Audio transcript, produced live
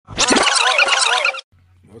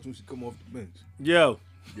Watch when she come off the bench. Yo.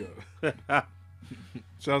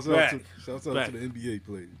 Shouts out to the NBA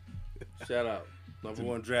players. Shout out. Number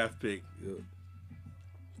 1 draft pick. Yeah.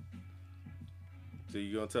 So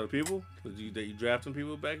you gonna tell the people that you drafting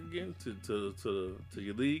people back again to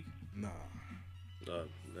your league? Nah.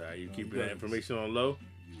 You keeping that information on low?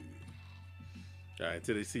 Yeah. All right,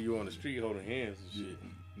 until they see you on the street holding hands and shit.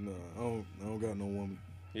 Nah, I don't got no woman.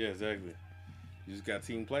 Yeah, exactly. You just got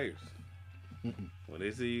team players. When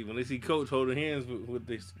they see coach holding hands with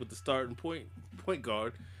the starting point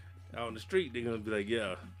guard out on the street, they're gonna be like,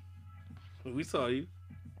 yeah, we saw you.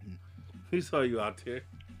 We saw you out there.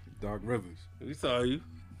 Doc Rivers. We saw you.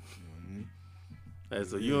 Mm-hmm. Right,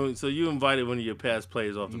 so you invited one of your past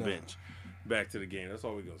players off the bench back to the game. That's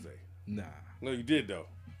all we're gonna say. Nah. No, you did though.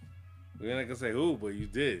 We're not gonna say who, but you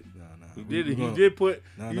did. Nah. You did put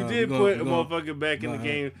a motherfucker back in the Nah.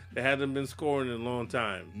 game that hadn't been scoring in a long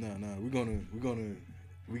time. Nah. We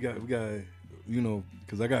got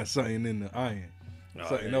because I got something in the iron.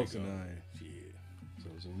 Something else in the iron.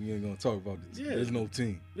 So we ain't gonna talk about this. Yeah. There's no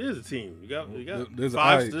team. There's a team. You got there's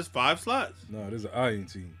five. There's 5 slots. No, there's an iron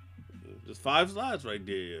team. There's 5 slots right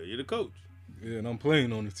there. You're the coach. Yeah, and I'm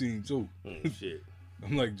playing on the team too. Oh, shit.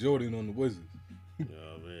 I'm like Jordan on the Wizards.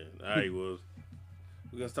 Oh man. All right, well,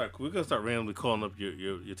 we're gonna start randomly calling up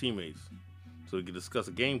your teammates so we can discuss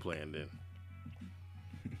a game plan then.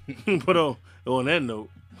 But on that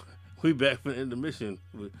note, we back from the intermission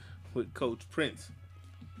with Coach Prince.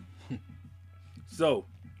 So,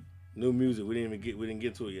 new music. We didn't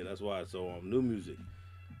get to it yet. That's why. So, new music.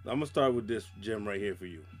 I'm gonna start with this gem right here for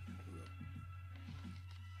you.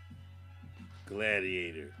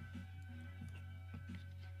 Gladiator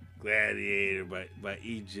by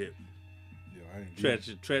Egypt.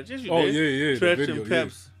 Tretch. Yes, you did. Yeah. Tretch and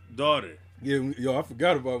Pep's daughter. Yeah, I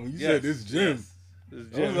forgot about when you said this gym. Yes. This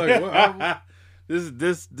gym. I was like, what?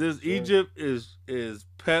 This Egypt is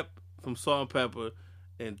Pep from Salt and Pepper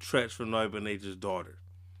and Tretch from Naughty by Nature's daughter.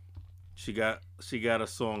 She got a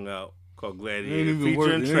song out called Gladiator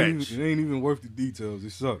featuring Tretch. It ain't even worth the details.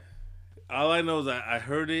 It sucked. All I know is I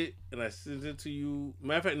heard it and I sent it to you.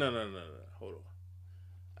 Matter of fact, no. Hold on.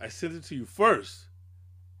 I sent it to you first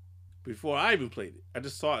before I even played it. I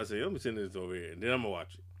just saw it and said, let me send this over here, and then I'm gonna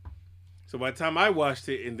watch it. So by the time I watched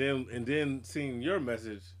it and then seeing your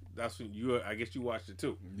message, that's when I guess you watched it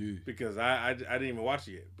too. Yeah. Because I didn't even watch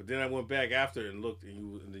it yet. But then I went back after and looked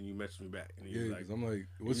and then you messaged me back. And Yeah, was because I'm like,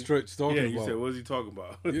 what's Tretch talking about? Yeah, you said, what's he talking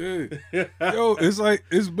about? Yeah. Yo,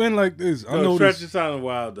 it's been like this. I know Tretch is sounding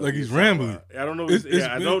wild though. Like he's rambling. I don't know.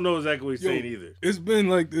 I don't know exactly what he's saying either. It's been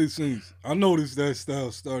like this since I noticed that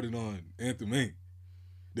style started on Anthem Inc.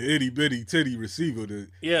 The itty bitty titty receiver.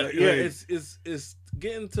 It's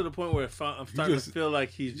getting to the point where I'm starting to feel like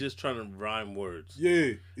he's just trying to rhyme words.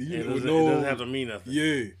 Yeah, it doesn't have to mean nothing.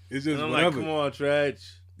 Yeah, it's just and I'm whatever. like, come on,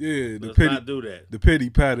 Tretch. Yeah, let's not do that. The pity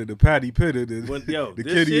patter, the patty pitter, the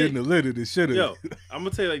kitty shit, in the litter, the shitter. Yo, I'm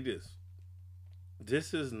gonna tell you like this.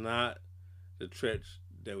 This is not the Tretch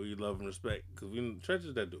that we love and respect, because Tretch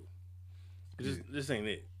is that dude. This ain't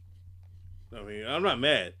it. I mean, I'm not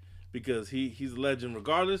mad because he's a legend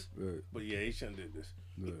regardless. Right. But yeah, he shouldn't have did this.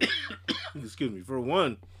 Right. Excuse me. For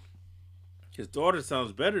one, his daughter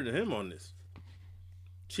sounds better than him on this.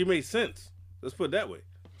 She makes sense. Let's put it that way.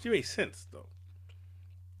 She makes sense though.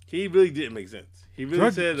 He really didn't make sense. He really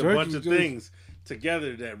said a bunch of things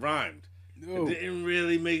together that rhymed. It didn't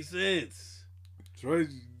really make sense.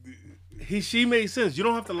 She made sense. You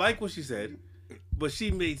don't have to like what she said, but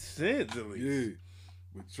she made sense at least.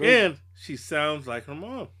 Yeah. And she sounds like her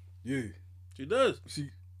mom. Yeah. She does.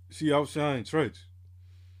 She outshined Tretch.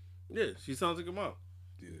 Yeah, she sounds like her mom.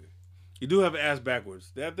 Yeah. You do have an ass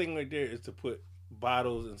backwards. That thing right there is to put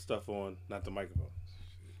bottles and stuff on, not the microphone.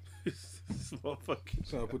 This motherfucker.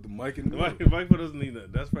 Trying to put the mic in the microphone doesn't need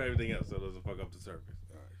nothing. That's for everything else, so it doesn't fuck up the surface.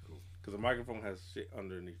 All right, cool. Because the microphone has shit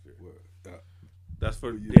underneath it. That's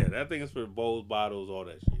for that thing is for bowls, bottles, all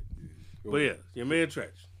that shit. Yeah. But yeah, your man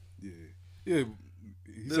Tretch. Yeah. Yeah.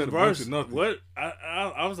 He this said a verse, bunch of nothing. What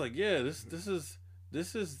I was like, yeah, this is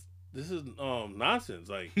nonsense.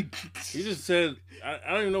 Like he just said, I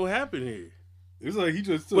don't even know what happened here. It's like he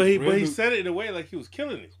just took but he said it in a way like he was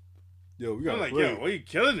killing it. Yo, we got like, yo, why are you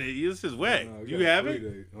killing it? This is whack. You have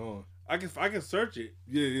it? I can search it.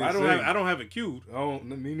 Yeah. I don't have it queued.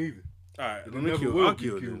 Me neither. All right, let me queue. I'll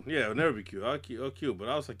queue it. Yeah, it'll never be queued. I'll queue. But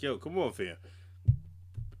I was like, yo, come on, fam.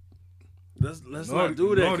 Let's not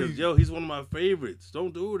do that, because yo, he's one of my favorites.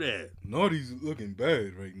 Don't do that. Naughty's looking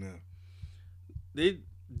bad right now. They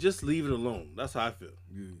just leave it alone. That's how I feel.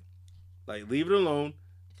 Yeah. Like, leave it alone.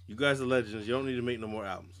 You guys are legends. You don't need to make no more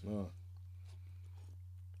albums.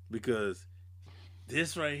 Because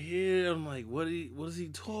this right here, I'm like, what is he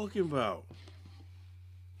talking about?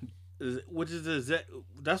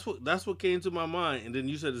 That's what came to my mind, and then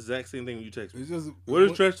you said the exact same thing when you texted me. What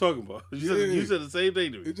is Trash talking about? You said the same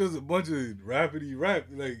thing to me. It's just a bunch of rapidy rap,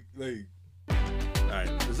 like. All right,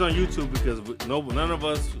 it's on YouTube because none of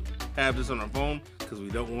us have this on our phone because we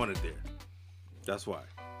don't want it there. That's why.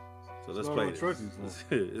 So let's play this.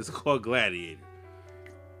 It's called Gladiator.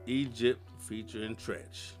 Egypt featuring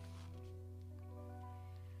Tretch.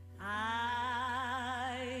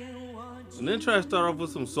 And then try to start off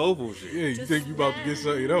with some soulful shit. Yeah, you think you about to get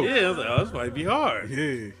something else? Yeah, I was like, oh, this might be hard.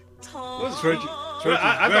 Yeah. What's Tretch?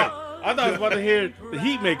 I thought I was about to hear the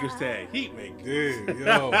Heatmakers tag. Heatmakers.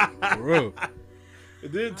 Yeah, yo, for real.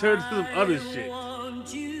 And then turn to some other shit.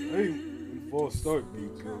 Hey, false start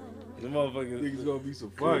beats, yo. The motherfuckers. Think it's gonna be some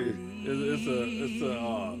fire. It's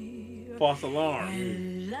a false alarm.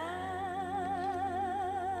 Yeah.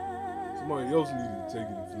 Somebody else needed to take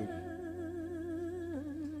it and flip it.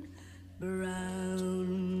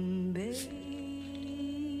 Brown baby.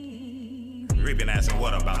 Reaping ass and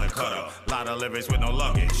what about the cutter? Lot of lyrics with no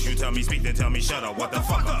luggage. You tell me speak, then tell me shut up. What the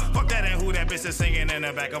fuck up? Fuck that and who that bitch is singing in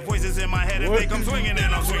the back. Of voices in my head and think I'm swinging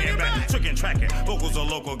and I'm swinging back. Tricking, tracking. Vocals are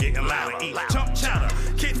local, getting louder. Eat chump chowder.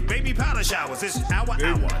 Kids, baby powder showers. It's our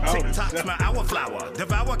hour. TikTok smell our flower.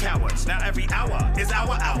 Devour cowards. Now every hour is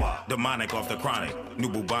our hour. Demonic off the chronic. New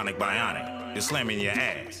bubonic bionic. You're slamming your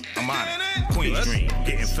ass. I'm on it. Queen's dream.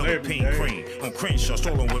 Getting Philippine cream. On Crenshaw,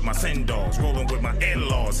 strolling with my sin dogs. Rolling with my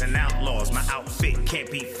in-laws and outlaws. My outfit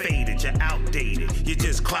can't be faded. You're outdated. You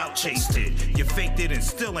just clout chased it. You faked it and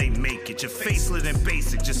still ain't make it. You're faceless and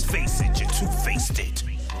basic. Just face it. You're two-faced it.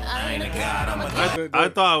 I ain't a god. I'm a I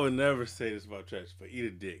thought I would never say this about Tretch, but eat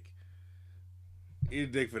a dick. Eat a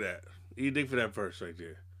dick for that. Eat a dick for that verse right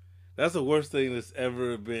there. That's the worst thing that's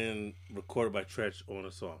ever been recorded by Tretch on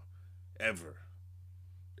a song. Ever.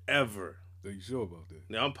 Are you sure about that?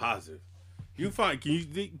 No, I'm positive. Can you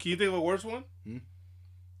think of a worse one? Hmm?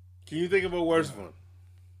 Can you think of a worse one?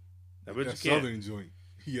 I bet you That can't. Southern joint.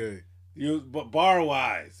 Yeah. But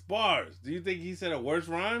bars. Do you think he said a worse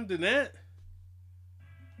rhyme than that?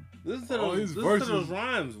 Listen to those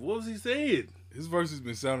rhymes. What was he saying? His verse has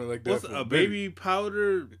been sounding like that. What's for a baby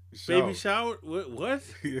powder? Shower. Baby shower? What?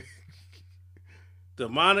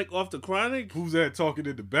 Demonic off the chronic? Who's that talking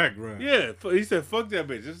in the background? Yeah, he said, fuck that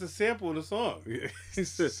bitch. It's a sample of the song. Yeah. He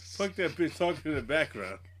said, fuck that bitch talking in the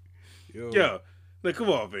background. Yo, now come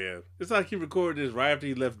on, man. It's like he recorded this right after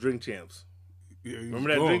he left Drink Champs. Yeah, Remember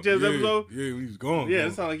that Drink Champs episode? Yeah, he was gone. Yeah,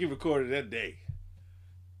 it sounded like he recorded that day.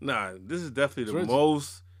 Nah, this is definitely this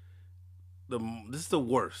is the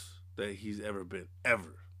worst that he's ever been,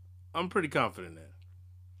 ever. I'm pretty confident in that.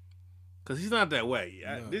 Because he's not that way.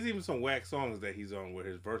 No. There's even some whack songs that he's on where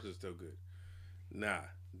his verse is still good. Nah.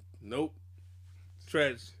 Nope.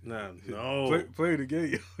 Tretch. Nah. No. Play it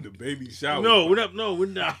again. The baby shower. No, we're not.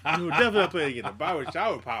 We're definitely not playing again. The Bauer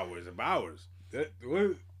shower power is Bowers.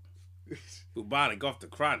 What? Bubonic off the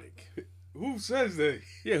chronic. Who says that?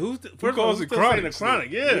 Yeah, who's still saying the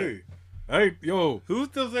chronic? Yeah. Hey, yo. Who's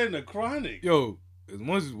still saying the chronic? Yo, as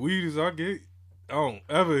much weed as I get, I don't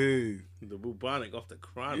ever hear the bubonic off the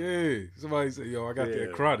chronic. Yeah. Somebody say, yo, I got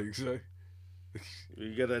that chronic. So.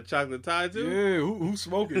 You got that chocolate tie too? Yeah, who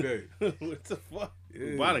smoking that? What the fuck?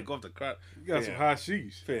 Yeah. Bubonic off the chronic. You got some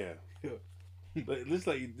hashish. Fair. Yeah. But just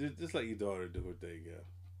like your daughter do her thing, yeah.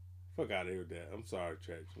 Fuck out of here with that. I'm sorry,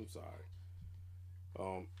 Tretch. I'm sorry.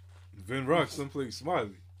 Vin Rock someplace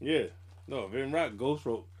Smiley. Yeah. No, Vin Rock ghost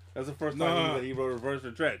wrote. That's the first time he wrote a verse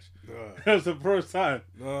for Tretch. Nah. That's the first time.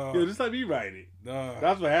 Nah. Yo, just let me write it. Nah.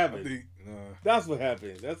 That's what happened. Nah. That's what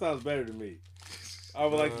happened. That sounds better to me. I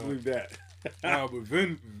would like to believe that. Nah, but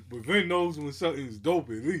Vin knows when something's dope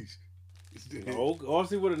at least. No,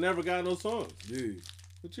 Austin would have never got no songs. Yeah.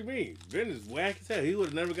 What you mean? Vin is whack as hell. He would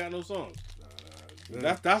have never got no songs.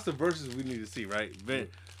 Nah. That's the verses we need to see, right?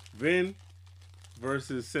 Vin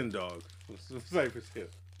versus Sin Dog. Cypress Hill.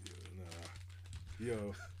 Yeah, nah.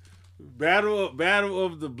 Yo. Battle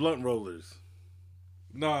of the Blunt Rollers.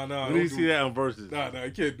 Nah. We need to see that on verses. Nah,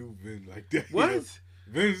 you can't do Vin like that. What? Yo.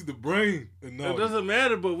 Vin's the brain. No. It doesn't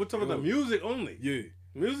matter, but we're talking about the music only. Yeah.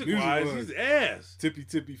 Music-wise, he's ass.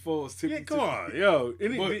 Tippy falls, tippy. Yeah, come on. Yo.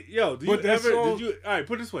 Did you all right,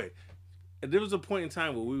 put it this way. There was a point in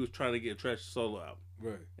time where we was trying to get Tretch solo out.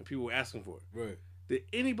 Right. And people were asking for it. Right. Did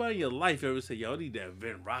anybody in your life ever say, yo, I need that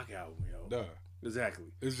Vin Rock album, yo? Nah. Exactly.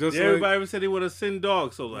 It's just Did everybody ever said they want a Sin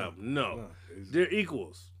Dog solo album? No. They're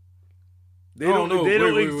equals. They don't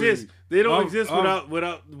exist. They don't exist without.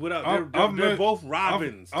 They're both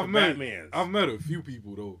Robins to Batmans. I've met a few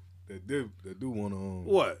people though that do want to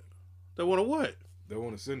what? They want to what? They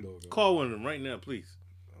want to send those. Call one of them right now, please.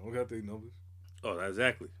 I don't got their numbers. Oh,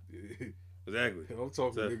 exactly. Yeah. Exactly. I'm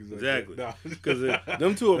talking to niggas exactly. like that. Because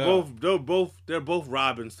them two are they're both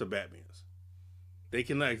Robins to Batmans. They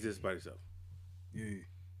cannot exist by themselves. Yeah.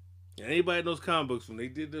 And anybody in those comic books, when they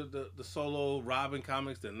did the solo Robin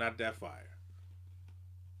comics, they're not that fire.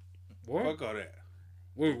 What? Fuck all that.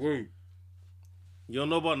 Wait. You don't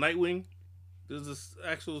know about Nightwing? There's this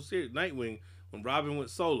actual series, Nightwing. When Robin went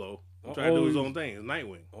solo, tried to do his own thing. It's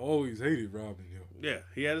Nightwing. I always hated Robin, yo. Yeah,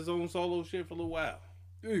 he had his own solo shit for a little while.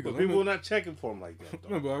 Yeah, but people were not checking for him like that. Though.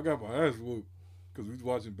 Remember, I got my ass whooped because we was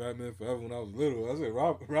watching Batman Forever when I was little. I said,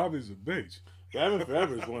 Robin's a bitch. Batman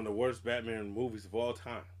Forever is one of the worst Batman movies of all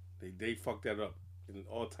time. They fucked that up in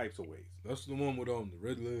all types of ways. That's the one with the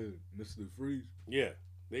Riddler, Mr. Freeze. Yeah,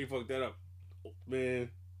 they fucked that up,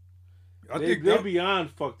 man. I think they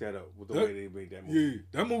beyond fucked that up with the way they made that movie. Yeah,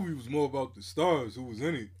 that movie was more about the stars who was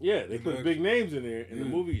in it. Yeah, they put big names in there, and the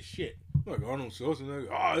movie is shit. Like Arnold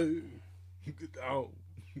Schwarzenegger. Get down.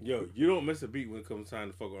 Yo, you don't miss a beat when it comes time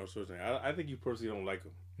to fuck Arnold Schwarzenegger. I think you personally don't like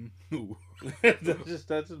him. No.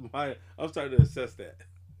 that's just my. I'm starting to assess that.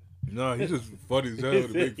 Nah, he's just funny as hell to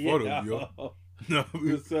make fun of, yo. Nah,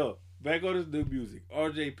 so back on this new music,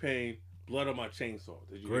 RJ Payne, "Blood on My Chainsaw."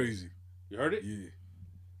 Did you crazy? You heard it? Yeah.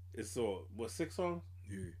 It's 6 songs?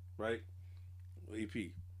 Yeah. Right? EP.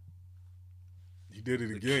 He did it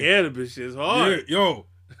the again. Cannabis shit is hard. Yeah, yo.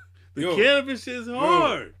 The cannabis shit is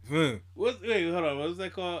hard. Man. Wait, hold on. What's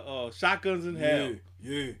that called? Shotguns in Hell.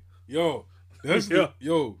 Yeah. Yo. That's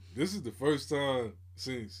this is the first time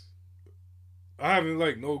since I haven't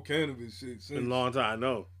liked no cannabis shit since in a long time, I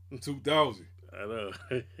know. 2000. I know.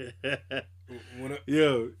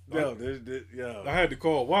 Yo. I had to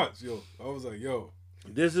call Watts, yo. I was like, yo.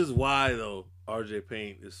 This is why though RJ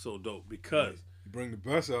Payne is so dope because you bring the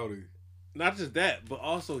best out of you. Not just that, but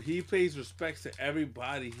also he pays respects to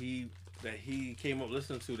everybody that he came up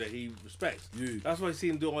listening to that he respects. Yeah. That's why I see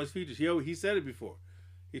him do all his features. He said it before.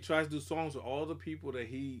 He tries to do songs with all the people that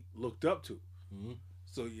he looked up to. Mm-hmm.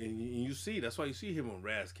 So and you see that's why you see him on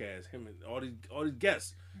Razzcast, him and all these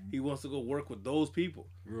guests. Mm-hmm. He wants to go work with those people.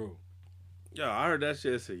 Bro. Yo, I heard that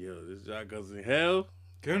shit. I said, yo, this Shotguns in Hell.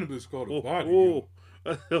 Cannabis called a body.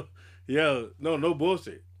 Yo, no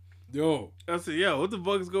bullshit. Yo, I said, yo, what the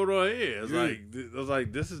fuck is going on here? I was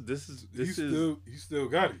like, this is. He still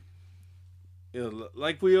got it. You know,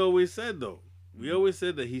 like we always said though. We always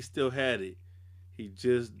said that he still had it. He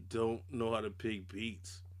just don't know how to pick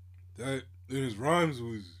beats. That in his rhymes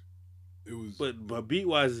was. But beat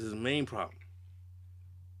wise is his main problem.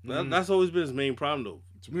 That's always been his main problem though.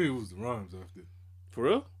 To me, it was the rhymes after. For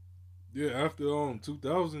real? Yeah, after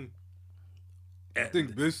 2000. I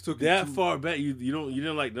think Biz took that far back. You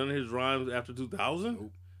didn't like none of his rhymes after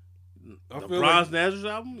 2000. Nope. The Bronze Nazareth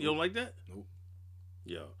album. You don't like that? Nope.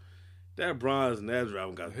 Yo, that Bronze Nazareth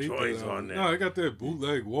album got joints on there. No, I got that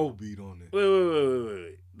bootleg Whoa beat on there.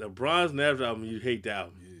 Wait. The Bronze Nazareth album. You hate that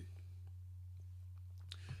album. Yeah.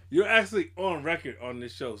 You're actually on record on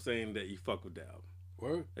this show saying that you fuck with that album.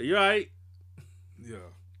 What? You alright? Yeah.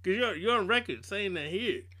 Cause you're on record saying that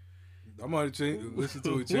here. I might have listen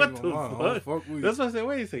to it, change my mind. I don't fuck with That's why I said,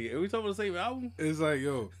 wait a second. Are we talking about the same album? It's like,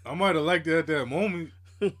 yo, I might have liked it at that moment,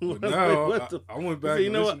 but now I went back. So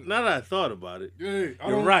you know what? Now that I thought about it, yeah,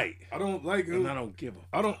 you're right. I don't like it. And I don't give a.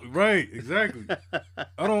 I don't. Right, exactly.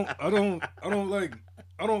 I don't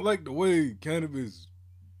like the way cannabis.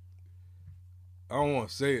 I don't want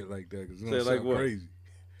to say it like that because it's gonna sound crazy.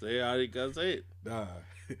 Say how you gotta say it. Nah,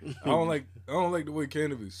 I don't like the way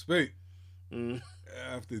cannabis spake.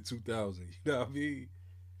 After 2000, you know what I mean?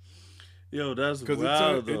 Yo, that's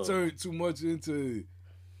wild, it turned too much into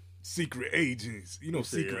secret agents. You know,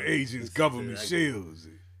 secret agents, government shells.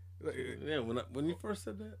 Like, yeah, when you first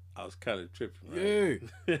said that, I was kind of tripping. Right?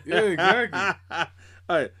 Yeah, exactly.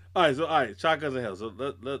 all right. Shotguns in Hell. So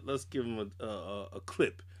let's give them a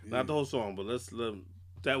clip, not the whole song, but let's let them,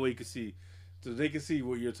 that way you can see, so they can see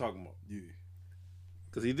what you're talking about. Yeah,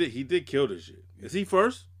 because he did kill this shit. Yeah. Is he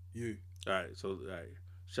first? Yeah. All right,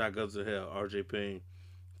 Shotguns in Hell, RJ Payne,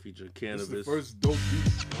 featuring Cannabis. This is the first dope beat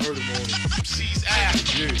I heard him on it. MC's ass.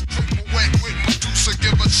 Yeah. Wet with Medusa,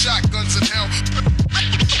 give us Shotguns in Hell.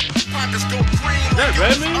 Pockets go green. Is that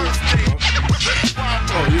Redman?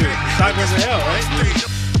 Oh yeah, Shotguns in Hell, right?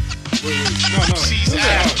 Wait, no. MC's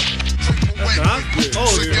ass.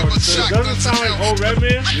 So it doesn't sound like old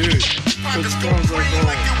Redman? Yeah. Pockets go green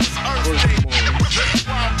like it was Earth Day.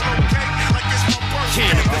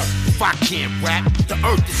 Cannabis, I can't rap. The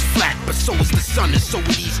earth is flat, but so is the sun, and so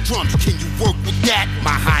are these drums. Can you work with that?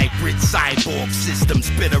 My hybrid cyborg system,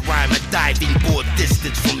 spit a rhyme, a diving board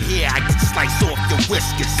distance. From here, I can slice off your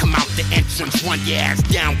whiskers. Come out the entrance, run your ass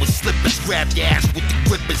down with slippers. Grab your ass with the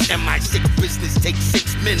grippers. MI6 business takes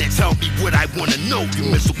 6 minutes. Tell me what I wanna know, you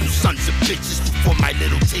miserable sons of bitches. Before my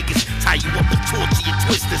little takers tie you up and torture your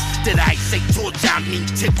twisters. Did I say torture? I mean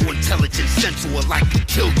tickle. Intelligence central will likely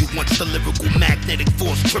kill you once the lyrical magnetic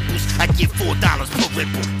force triples. I give $4 per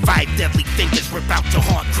ripple. 5 deadly fingers rip out your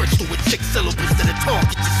heart crystal with 6 syllables to the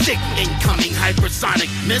target. You're sick. Incoming hypersonic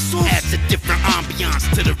missile adds a different ambiance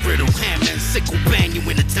to the riddle. Hammer and sickle bang you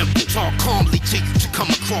in the temple. Talk calmly to you to come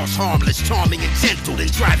across harmless, charming and gentle. Then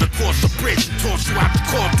drive across the bridge and toss you out the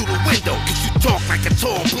car through the window. Cause you talk like a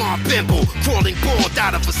tall blonde bimbo, crawling bored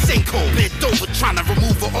out of a sinkhole. Bent over trying to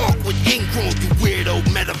remove an awkward ingrown. You weirdo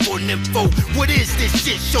metaphor nympho. What is this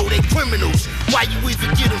shit show? They criminals. Why you even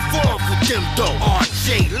get involved with them though?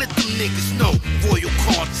 RJ, let them niggas know. Royal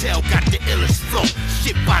Cartel got the illest flow.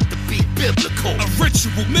 Shit about to be biblical. A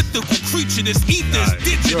ritual, mythical creature that's ethers,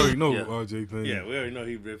 digital. You already know RJ playing. Yeah, we already know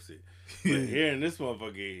he rips it. But hearing this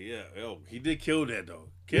motherfucker, he did kill that though.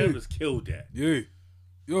 Canvas killed that. Yeah.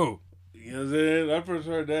 Yo. You know what I'm saying? I first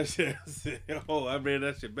heard that shit. I said, I ran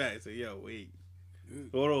that shit back. I said, yo, wait.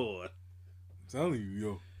 Hold on. I'm telling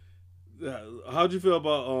you, yo. How'd you feel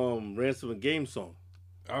about Ransom and Game song?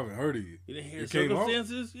 I haven't heard it yet. You didn't hear It came out?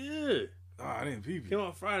 Circumstances? Yeah. Nah, I didn't peep it. Came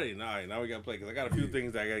out Friday. Nah, now we gotta play because I got a few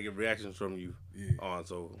things that I gotta get reactions from you on.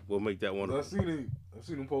 So we'll make that one. I seen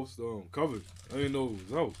them post covers. I didn't know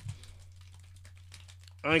it was out.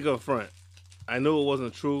 I ain't gonna front. I knew it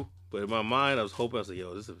wasn't true, but in my mind I was hoping. I said,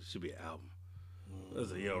 yo, this should be an album. I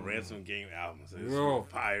said, yo, Ransom Game album. So this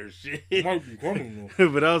is fire shit. It might be coming though.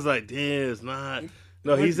 But I was like, damn, it's not.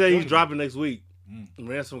 No, he said he's dropping next week.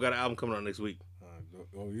 Ransom got an album coming out next week.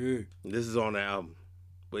 Oh yeah. This is on the album.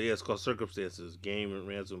 But yeah, it's called Circumstances, Game and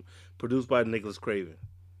Ransom, produced by Nicholas Craven.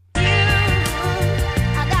 I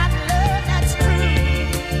got love that's true,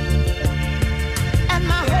 and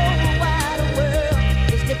my whole wide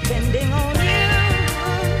world is depending on you.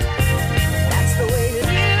 That's the way it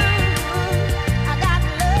is. I got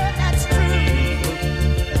love that's true,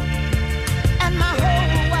 and my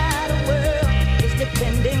whole wide world is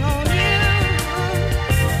depending on you.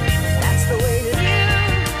 That's the way it is.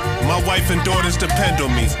 My wife and daughters depend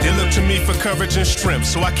on me. They look to me for courage and strength,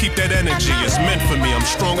 so I keep that energy. It's meant for me. I'm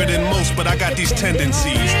stronger than most, but I got these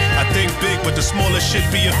tendencies. I think big, but the smallest shit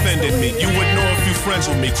be offending me. You would know if you friends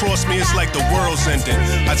with me. Cross me, it's like the world's ending.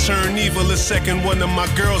 I turn evil the second one of my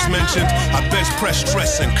girls mentioned. I bench press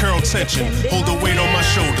stress and curl tension. Hold the weight on my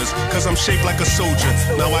shoulders, cause I'm shaped like a soldier.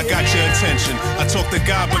 Now I got your attention. I talk to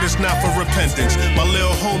God, but it's not for repentance. My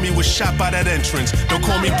little homie was shot by that entrance. Don't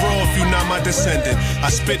call me bro if you not my descendant. I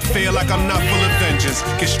spit fair like I'm not full of vengeance.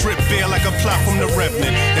 Get stripped bare like a plot from the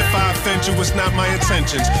Revenant. If I offend you, it's not my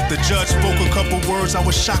intentions. The judge spoke a couple words, I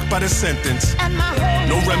was shocked by the sentence.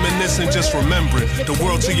 No reminiscing, just remembering. The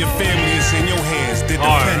world to your family is in your hands. They're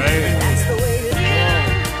dependent.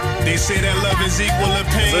 They say that love is equal to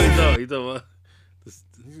pain. He talking about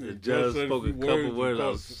the judge spoke a couple words, I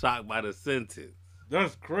was shocked by the sentence.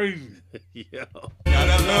 That's crazy. Yo.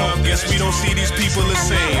 Guess we don't see these people the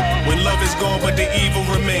same. When love is gone, but the evil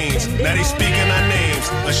remains. Now they speaking our names.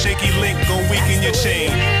 A shaky link gon' weaken your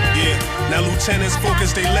chain. Yeah. Now lieutenants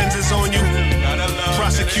focus their lenses on you.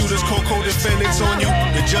 Prosecutors call co-defendants on you.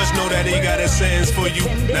 The judge know that he got a sentence for you.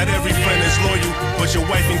 Not every friend is loyal, but your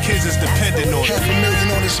wife and kids is dependent on you.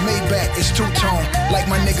 $500,000 on this Maybach, it's two-tone. Like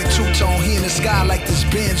my nigga two-tone, he in the sky like this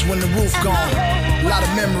Benz when the roof gone. Lot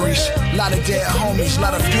of memories, lot of dead homies,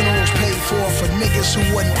 lot of funerals paid for niggas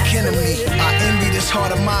who wasn't kin to me. I envy this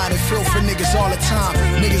heart of mine and feel for niggas all the time.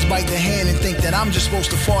 Niggas bite their hand and think that I'm just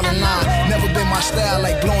supposed to fall in line. Never been my style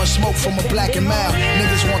like blowing smoke from a black and mild.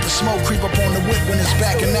 Niggas want the smoke, creep up on the whip when it's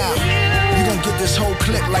backing out. You gon' get this whole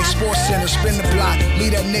clip like Sports Center, spin the block.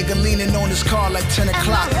 Leave that nigga leaning on his car like 10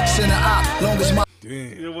 o'clock. Send her out, long as my...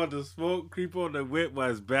 Damn. You want the smoke creep on the whip while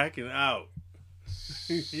it's backing out.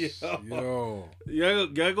 Yo.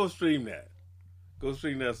 Y'all go stream that. Go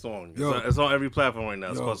stream that song. It's on every platform right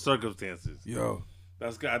now. It's called Circumstances. Yo.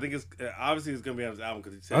 That's good. I think it's obviously it's gonna be on his album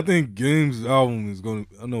because he said. I think Game's album is gonna.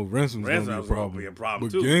 I know Ransom's gonna be a problem.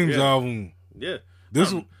 But Game's album. Yeah.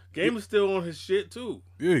 This Game is still on his shit too.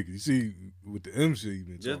 Yeah, you see with the M shit you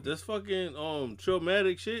been talking. This fucking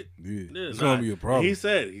Trillmatic shit. Yeah. It's gonna be a problem. He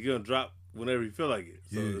said he's gonna drop whenever he feel like it.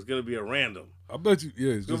 So it's gonna be a random. I bet you.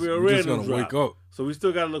 Yeah, it's gonna be a random just gonna drop. wake up. So we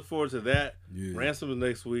still gotta look forward to that. Yeah. Ransom is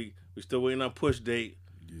next week. We still waiting on push date.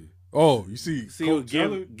 Yeah. Oh, you see what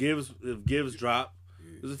Gibbs drop.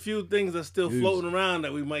 There's a few things that's still floating around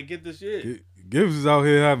that we might get this year. Gibbs is out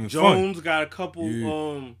here having fun. Jones got a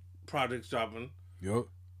couple projects dropping. Yup.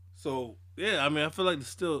 So yeah, I mean, I feel like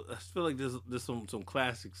there's some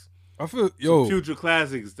classics. Some future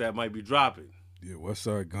classics that might be dropping. Yeah, West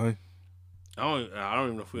Side Gun. I don't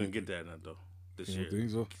even know if we're gonna get that or not though this year.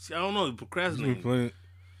 Think so? See, I don't know. Procrastinating. Playing.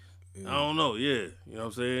 Yeah. I don't know. Yeah, you know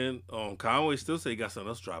what I'm saying. Conway still say he got something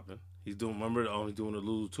else dropping. He's doing. Remember, he's doing the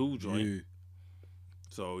Lulu 2 joint. Yeah.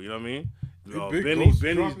 So you know what I mean. Benny's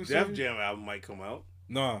Def Jam album might come out.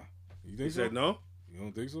 Nah, you think so? Said no. You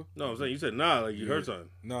don't think so? No, I'm saying you said nah. Like you heard something.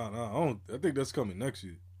 Nah. I don't. I think that's coming next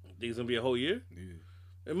year. Think it's gonna be a whole year? Yeah.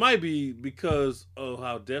 It might be because of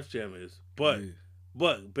how Def Jam is, but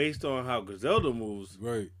based on how Griselda moves,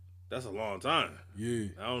 right? That's a long time. Yeah.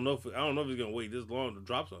 I don't know if he's gonna wait this long to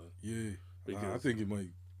drop something. Yeah. Because, I think it might.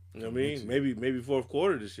 You know what I mean? Maybe fourth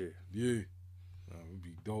quarter this year. Yeah. It would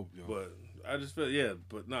be dope, yo. But I just feel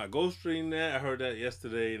but go stream that. I heard that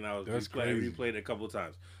yesterday, and I was replayed it a couple of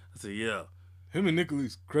times. I said, yeah. Him and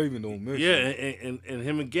Nicholas Craven don't miss. Yeah, and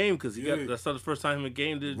him and Game because that's not the first time him and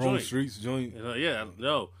Game did a Rome joint. Streets joint.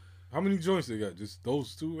 No. How many joints they got? Just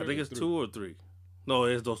those two? Right? I think it's 2 or 3. No,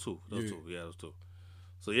 it's those two. Those two.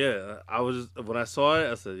 So yeah, I was just, when I saw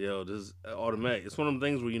it, I said, "Yo, this is automatic." It's one of them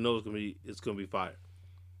things where you know it's gonna be fire.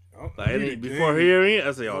 Before hearing it,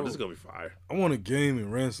 I said, "Yo, this is gonna be fire." I want a Game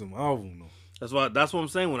and Ransom album though. That's what I'm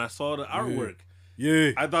saying. When I saw the artwork,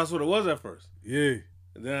 I thought that's what it was at first. Yeah,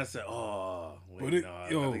 and then I said, "Oh, wait, I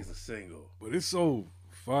think it's a single." But it's so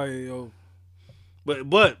fire, yo.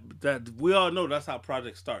 But that we all know that's how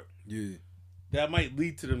projects start. Yeah. That might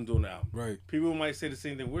lead to them doing the album. Right. People might say the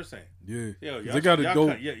same thing we're saying. Yeah. Yo, they gotta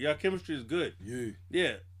go. Y'all chemistry is good. Yeah.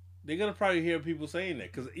 Yeah. They're gonna probably hear people saying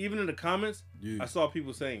that because even in the comments, I saw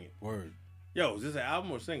people saying it. Word. Yo, is this an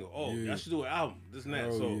album or a single? Oh, y'all should do an album. This and that.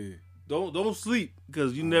 Oh, so don't sleep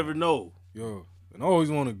because you never know. Yo, and I always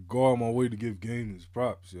want to go out my way to give gamers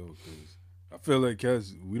props, yo, because I feel like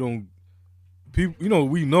cats we don't. People,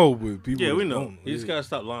 we know, but people. Yeah, we know. Don't. You just gotta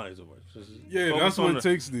stop lying so much. That's what it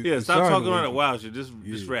takes. Stop talking about that wild shit. Just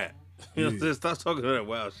rap. You know what I'm saying? Stop talking about that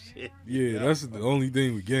wild shit. Yeah, that's the only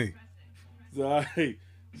thing we game.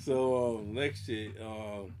 So next shit.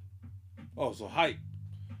 So Hype.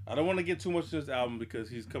 I don't want to get too much to this album because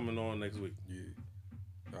he's coming on next week.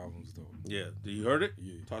 Yeah, album's dope. Yeah, did you heard it?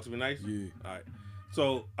 Yeah. Talk to me nice. Yeah. All right.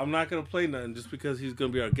 So I'm not gonna play nothing just because he's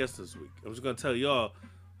gonna be our guest this week. I'm just gonna tell y'all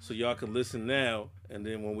so y'all can listen now, and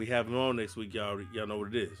then when we have him on next week, y'all know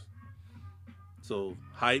what it is. So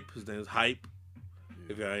Hype, his name is Hype.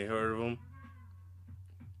 If y'all ain't heard of him,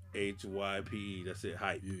 HYPE. That's it,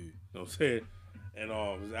 Hype. Yeah. You know what I'm saying? And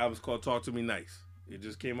his album's called Talk to Me Nice. It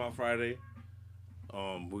just came out Friday.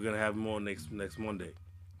 We're gonna have him on next Monday.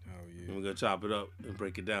 Oh yeah. And we're gonna chop it up and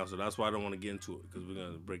break it down. So that's why I don't want to get into it because we're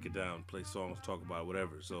gonna break it down, play songs, talk about it,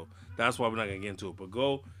 whatever. So that's why we're not gonna get into it. But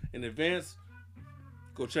go in advance.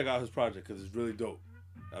 Go check out his project because it's really dope.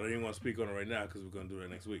 I don't even want to speak on it right now because we're gonna do that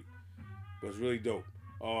next week. But it's really dope.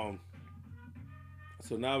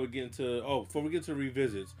 So now we get into before we get to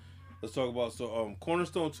revisits, let's talk about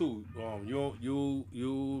Cornerstone 2. You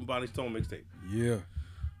and Bonnie Stone mixtape. Yeah.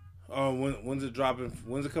 When's it dropping?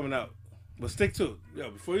 When's it coming out? But stick to it. Yo,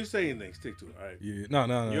 before you say anything, stick to it. All right. Yeah.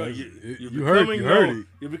 No. You heard it.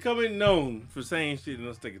 You're becoming known for saying shit and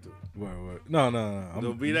not sticking to it. What? No.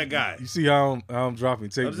 Don't be that guy. You see how I'm dropping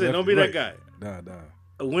tapes? I'm saying don't be that guy. Nah.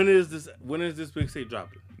 When is this mixtape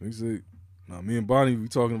dropping? Me and Bonnie, we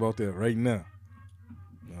talking about that right now.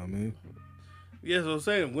 You know what I mean? Yeah, so I'm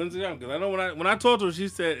saying, when's it out? Because I know when I talked to her, she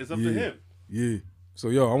said it's up to him. Yeah. So,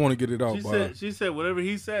 I want to get it out. She said whatever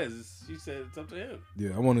he says, she said it's up to him.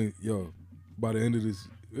 Yeah, I want to, by the end of this,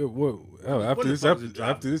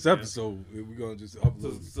 after this episode, we're going to just upload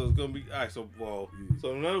So it's going to be, all right,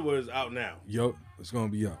 so in other words, out now. Yup, it's going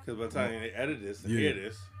to be out. Because by the time they edit this and hear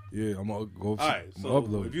this. Yeah, I'm going to go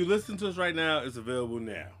upload. If you listen to us right now, it's available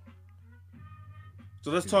now. So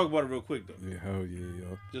let's talk about it real quick, though. Yeah, hell yeah,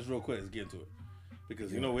 yo. Just real quick, let's get into it.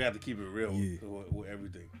 Because, we have to keep it real with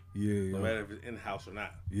everything. Yeah, no matter if it's in-house or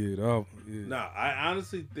not. Yeah, Nah, I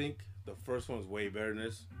honestly think the first one's way better than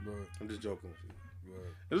this. Right. I'm just joking with you.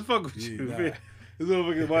 Right. I'm just fucking with you, man. This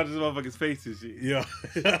motherfucker's watching this motherfucker's face and shit. Yeah.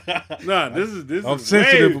 Nah, this I'm is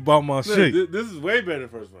sensitive about my shit. This is way better than the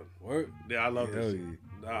first one. What? Yeah, I love this shit.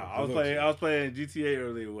 Nah, I was playing GTA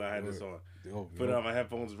earlier when I had this on. Put on my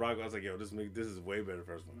headphones, rock. I was like, "Yo, this is way better."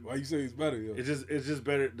 First one. Why you say it's better? Yo? It's just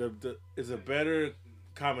better. It's a better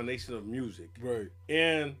combination of music, right?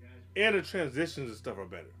 And the transitions and stuff are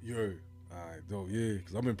better. Yeah, all right, though. Yeah,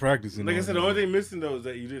 because I've been practicing. Like I said, the only thing missing though is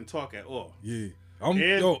that you didn't talk at all. Yeah,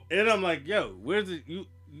 and I'm like, "Yo, where's it? You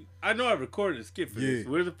I know I recorded a skit for Yeah. this.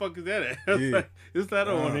 Where the fuck is that at? I was Yeah. like, it's not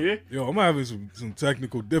on here. Yo, I'm having some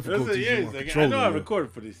technical difficulties Yeah, with it's my like, I controller. know I yo.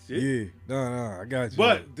 recorded for this shit. Yeah, nah, I got you.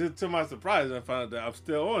 But to my surprise, I found out that I'm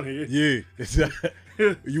still on here. yeah,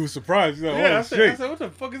 you were surprised. You're like, Yeah, oh, I shit. said, what the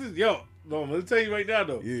fuck is this? Yo, no, I'm gonna tell you right now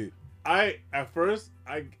though. Yeah, At first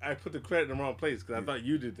I put the credit in the wrong place because I thought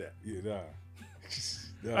you did that. yeah,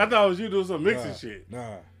 nah. I thought it was you doing some mixing Nah, shit.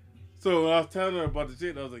 Nah, So when I was telling her about the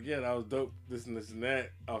shit, I was like, yeah, that was dope, this and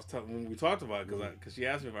that. I was talking when we talked about it because she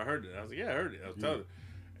asked me if I heard it. I was like, yeah, I heard it. I was telling her.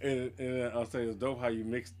 And I was saying it was dope how you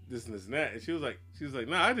mixed this and that. And she was like,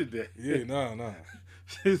 nah, I did that. yeah, nah.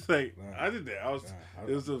 She's like, Nah. I did that.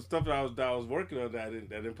 It was some stuff that I was working on that I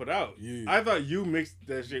didn't put out. Yeah. I thought you mixed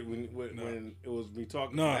that shit when it was me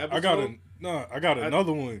talking. Nah, on the I got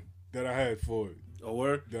another one that I had for it. A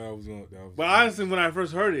word. That I was on. But honestly, when I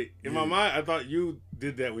first heard it, in my mind, I thought you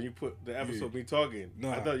did that when you put the episode of me talking.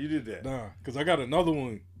 Nah. I thought you did that. Nah, because I got another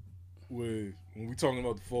one when we talking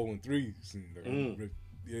about the 413 scene. Like,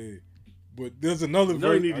 yeah, but there's another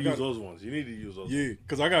No, you version. need to use those ones. You need to use those. Yeah,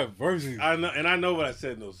 because I got versions. I know, and I know what I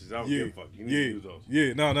said in those. I don't give a fuck. You need to use those.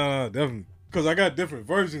 Yeah, no, definitely. Because I got different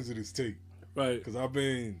versions of this tape. Right. Because I've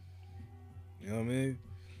been, you know what I mean?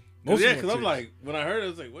 Yeah, because I'm like, when I heard it, I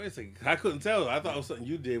was like, wait a second. I couldn't tell. I thought it was something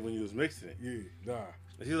you did when you was mixing it. Yeah, nah.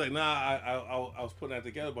 And she was like, nah, I was putting that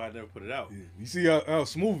together, but I never put it out. Yeah. You see how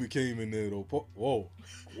smooth it came in there, though? Whoa.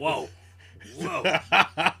 Whoa.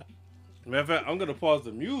 Matter of fact, I'm going to pause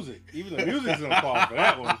the music. Even the music's going to pause for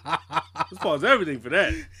that one. Let's pause everything for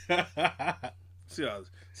that. See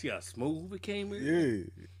how smooth it came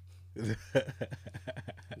in? Yeah.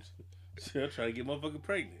 See, I'm trying to get motherfucker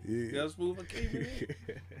pregnant. Yeah. See how smooth I came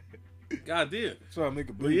in? God damn. Trying to make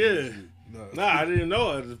a But big yeah. Nah, I didn't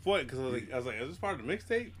know at this point because I was like, is this part of the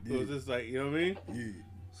mixtape? Yeah. Or was this like, you know what I mean? Yeah.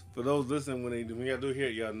 For those listening, when y'all do hear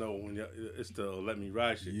it, y'all know when it's the Let Me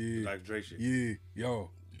Ride shit, Yeah. like Dre shit. Yeah. Yo.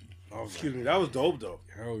 Excuse me, that was dope though.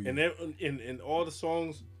 Hell yeah. And then in all the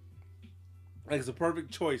songs, like it's a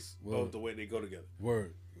perfect choice Word. of the way they go together.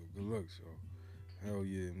 Word. Good luck, yo. Hell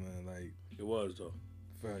yeah, man. Like, It was though.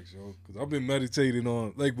 facts, yo. Because I've been meditating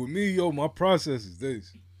on, like, with me, yo, my process is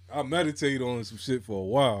this. I meditate on some shit for a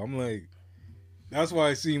while. I'm like, that's why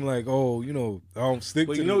it seemed like, oh, you know, I don't stick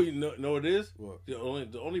But to you know what it is? What? The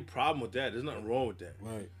only problem with that, there's nothing wrong with that.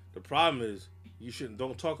 Right. The problem is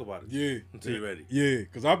don't talk about it. Yeah. Until you're ready. Yeah,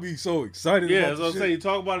 because I be so excited Yeah, about that's the what I'm shit. saying. You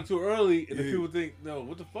talk about it too early, and then Yeah. people think, no,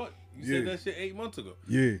 what the fuck? You said Yeah. that shit 8 months ago.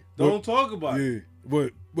 Yeah. Don't talk about it. Yeah.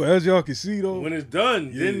 But as y'all can see, though. When it's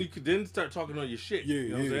done, Yeah. then you could then start talking on your shit. Yeah, You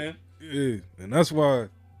know what I'm saying? Yeah. And that's why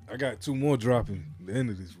I got 2 more dropping at the end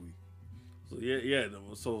of this week. So yeah.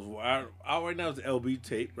 So out right now is the LB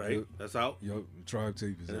tape, right? Yep. That's out. Yup, the Tribe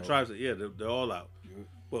tape is And out. the tribes, yeah, they're all out. Yep.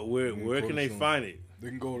 But where can they find it? They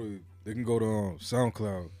can go to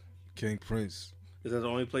SoundCloud, King Prince. Is that the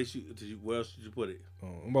only place where else did you put it?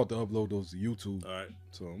 I'm about to upload those to YouTube. All right.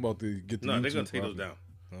 So I'm about to get the No, YouTube they're gonna take those popping. down.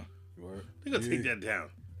 Huh? Word? They're gonna Yeah. take that down.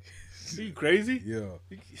 Are you crazy? Yeah.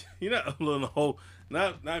 You're not uploading the whole.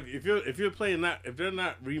 Not if you're playing if they're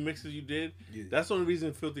not remixes you did. Yeah. That's the only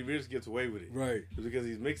reason Filthy Rich gets away with it. Right. It's because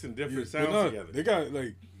he's mixing different Yeah, but sounds together. They got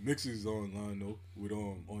like mixes online though with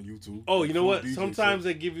on YouTube. Oh, you know Full what? DJ Sometimes sets.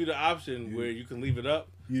 they give you the option where you can leave it up,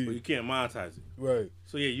 Yeah. but you can't monetize it. Right.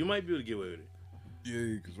 So yeah, you might be able to get away with it.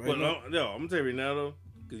 Yeah, because right But now, I'm gonna tell you right now though,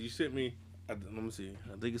 because you sent me. Let me see.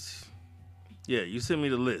 I think it's. Yeah, you sent me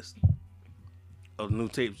the list of new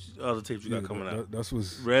tapes, other tapes you got coming out. That's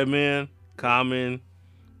what's Redman, Common,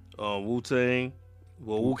 Wu Tang,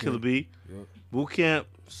 Wu Killer B, Yep. Boot Camp,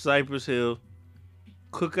 Cypress Hill,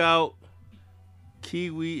 Cookout,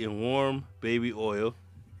 Kiwi and Warm Baby Oil.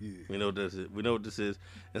 Yeah. We know what this is.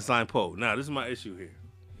 And Slime Poe. Now this is my issue here.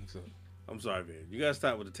 What's up? I'm sorry, man. You gotta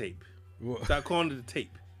stop with the tape. What? Stop calling it the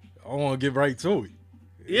tape. I want to get right to it.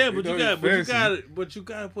 Yeah, It but you don't got, fancy. but you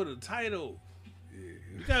gotta put a title.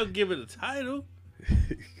 You gotta give it a title.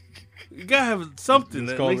 You gotta have something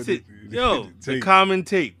Just that call makes it it, the the tape. Common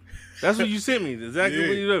tape. That's what you sent me. Exactly Yeah,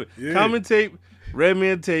 what you did. yeah. Common tape,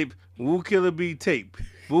 Redman tape, Wu Killer B tape,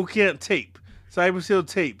 Boot Camp tape, Cypress Hill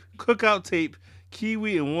tape, Cookout tape,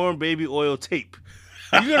 Kiwi and Warm Baby Oil tape.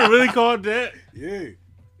 You gonna really call it that? Yeah.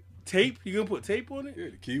 Tape? You gonna put tape on it? Yeah,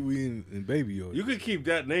 the Kiwi and Baby Oil. You could keep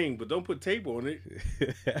that name, but don't put tape on it.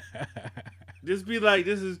 Just be like,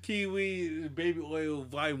 this is Kiwi Baby Oil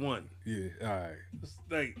Volume 1. Yeah, all right. It's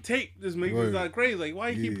like tape just makes Right. it sound crazy. Like, why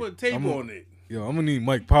you keep Yeah. putting tape on it? Yo, I'm gonna need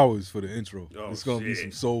Mike Powers for the intro. Oh, it's gonna be shit.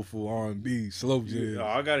 some soulful R&B, slow jazz. Oh,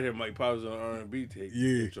 I gotta hear Mike Powers on R&B tape.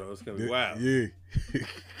 Yeah. Intro. It's gonna be wild. Yeah.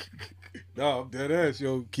 No, I'm dead ass,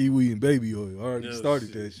 yo. Kiwi and Baby Oil. I already Yo,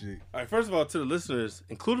 started shit. that shit. All right, first of all, to the listeners,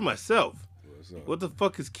 including myself, What's What's up? What the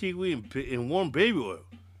fuck is kiwi and warm baby oil?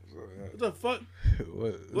 What the fuck?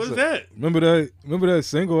 What is up? that? Remember that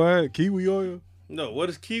single I had, Kiwi Oil? No, what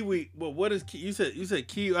is kiwi? Well, what is you said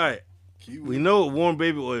kiwi? All right, Kiwi. we know what warm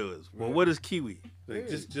baby oil is. Well, Right. what is kiwi? Like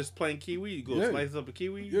Yeah. just plain kiwi? You go Yeah. slice up a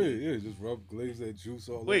kiwi? Yeah, just glaze that juice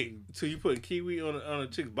all Wait, over. so you put kiwi on a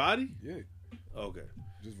chick's body? Yeah, Okay.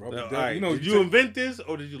 just rub Now, it all down. right. You know, did you invent this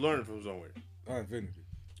or did you learn it from somewhere? I invented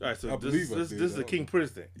it. All right, so I this believe I this did. is a King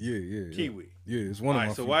Prince thing. Yeah. Kiwi. Yeah, it's one All of my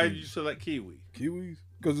right, so few why kiwis. did you select kiwi? Kiwis?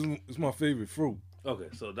 Because it's my favorite fruit. Okay,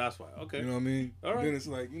 so that's why. Okay. You know what I mean? All right. Then it's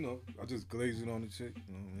like, I just glaze it on the chick.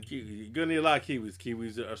 You know what I mean? Kiwi. You're gonna need a lot of kiwis.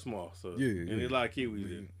 Kiwis are small, so Yeah, you need a lot of kiwis.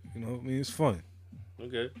 You know what I mean? It's fun.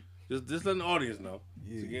 Okay. Just let the audience know.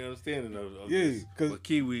 Yeah. So you get an understanding of Yeah, this,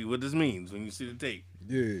 'cause- what this means when you see the tape.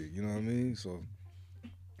 Yeah, you know what I mean? So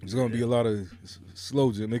there's gonna be a lot of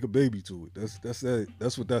slow jam, make a baby to it.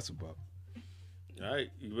 That's what that's about. All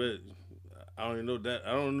right, you bet. I don't even know that.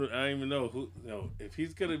 I don't even know who. If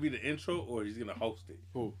he's gonna be the intro or he's gonna host it.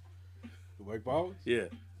 Who? The White Powers? Yeah,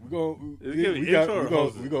 We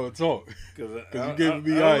gonna talk. because you gave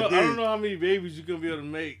me I ideas. don't know how many babies you're gonna be able to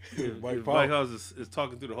make if White White Powers. House is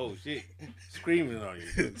talking through the whole shit, screaming on you.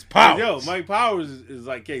 It's Powers. Yo, Mike Powers is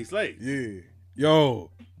like K Slade. Yeah.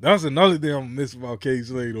 Yo, that's another thing I'm missing about K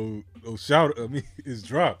Slade. Those his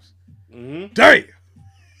drops. Mm-hmm. Damn.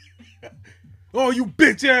 Oh, you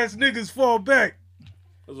bitch ass niggas fall back.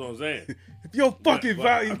 That's what I'm saying. If your fucking But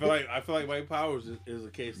value. I feel like Mike Powers is a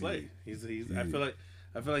K Slade. He's I feel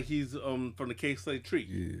like he's from the K Slade tree.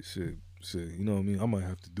 Yeah, shit. You know what I mean? I might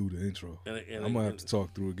have to do the intro. And I might have to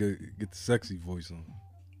talk through it, get the sexy voice on.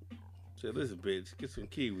 Say, listen, bitch, get some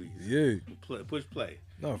kiwis. Yeah. Push play.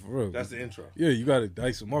 No, for real. That's the intro. Yeah, you gotta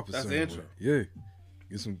dice them up. That's the intro. Yeah.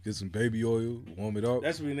 Get some baby oil, warm it up.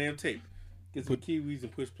 That should be named tape. Get some kiwis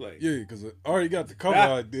and push play. Yeah, because I already got the cover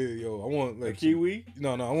idea, yo. I want A like kiwi? I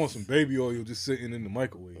want some baby oil just sitting in the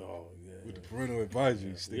microwave Oh, yeah. with the parental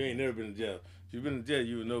advisory stick. You ain't never been in jail. If you've been in jail,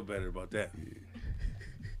 you would know better about that.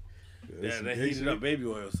 That's Yeah, some that gay heated shit. up baby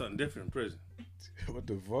oil is something different in prison. What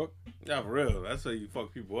the fuck? Nah, for real. That's how you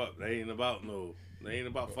fuck people up. They ain't about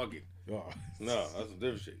fucking. Oh. No, that's some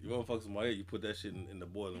different shit. You want to fuck somebody, you put that shit in the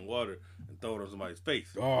boiling water and throw it on somebody's face.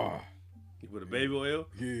 Oh. You put a baby oil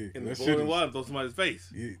Yeah. in the that shit boiling is- water and throw somebody's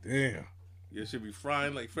face. Yeah, damn. You should be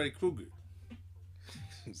frying like Freddy Krueger.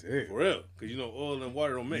 Damn. For real. Because oil and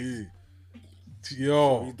water don't mix. Yeah. You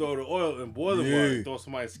Yo. throw the oil in boiling Yeah. water and throw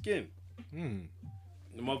somebody's skin. Hmm.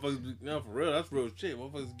 The motherfuckers, for real, that's real shit.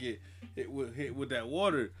 Motherfuckers get hit with that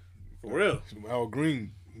water. For real. Some Al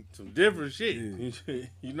Green. Some different shit. Yeah.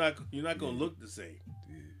 You're not gonna look the same.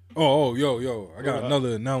 Oh, yo. I got What?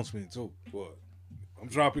 another announcement too. What? I'm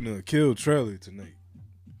dropping a Kill trailer tonight.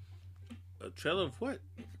 A trailer of what?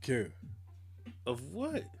 Kill. Of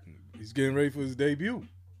what? He's getting ready for his debut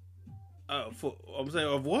I'm saying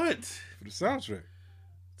of what? for the soundtrack.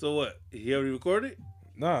 So what? He already recorded?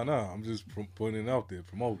 Nah. I'm just putting it out there,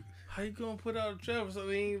 promoting. How you gonna put out a trailer for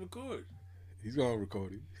something he ain't record? He's gonna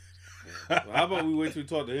record it. Well, how about we wait till we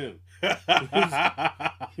talk to him?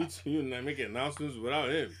 You not making announcements without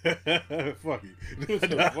him. Fuck What it.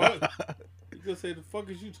 the fuck? You gonna say the fuck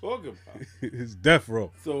is you talking about? It's death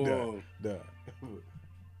row. So Nah.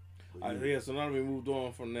 so now that we moved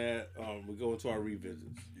on from that, we go into our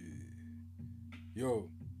revisits. Yo,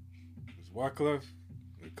 it's Wyclef,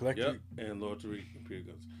 Eclectic. Yep, and Lord Tariq and Peter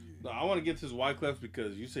Guns. Now I want to get to this Wyclef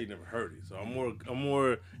because you say you never heard it, so I'm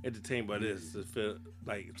more entertained by this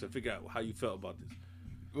to figure out how you felt about this.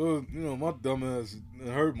 Well, my dumb ass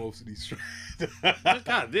heard most of these tracks.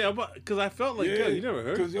 God damn, because I felt like yo, you never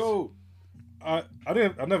heard it. Because I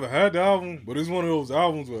never had the album, but it's one of those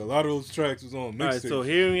albums where a lot of those tracks was on mixtapes. All right, so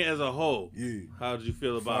hearing it as a whole, Yeah. how did you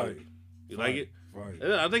feel about Fire. it? You like it? Fire.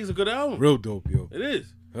 Yeah, I think it's a good album. Real dope, yo. It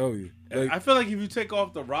is. Hell yeah. I feel like if you take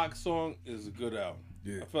off the rock song, it's a good album.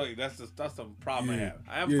 Yeah. I feel like that's the problem I Yeah. have.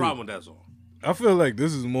 I have a Yeah. problem with that song. I feel like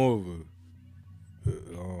this is more of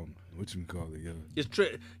what you call it, yeah. It's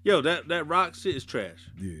that rock shit is trash.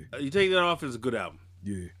 Yeah. You take that off, it's a good album.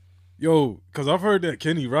 Yeah. Yo, because I've heard that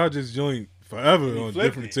Kenny Rogers joint forever He on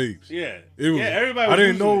flipped different it. tapes. Yeah. It was, everybody I was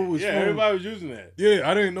didn't using know it. it was Yeah, from, everybody was using that. Yeah,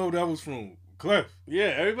 I didn't know that was from Clef. Yeah,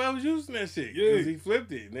 everybody was using that shit. Yeah. Because he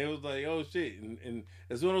flipped it. And they was like, oh shit. And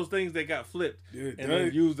it's one of those things that got flipped Yeah, and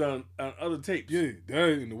then used on other tapes. Yeah, that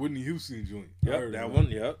and the Whitney Houston joint. I Yep, heard that of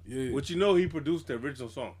one, yep. Yeah. Which he produced the original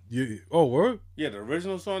song. Yeah. Oh, word? Yeah, the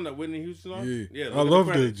original song that Whitney Houston on. Yeah. look I at the love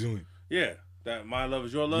that credits. joint. Yeah, that My Love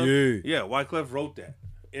Is Your Love. Yeah. Wyclef wrote that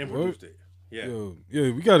and produced it. Yeah. Yo,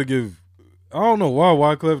 yeah, we got to give. I don't know why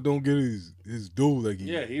Wyclef don't get his due like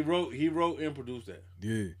He wrote and produced that.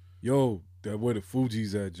 Yeah. Yo, that where the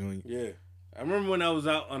Fuji's at joint. Yeah. I remember when I was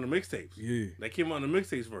out on the mixtapes. Yeah. That came out on the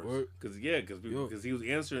mixtapes first. What? Because he was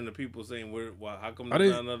answering the people saying, how come I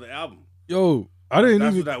there's didn't- not another album? Yo, I didn't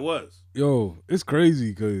That's even. what that was. Yo, it's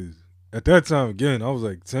crazy because at that time, again, I was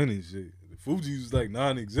like 10 and shit. The Fuji was like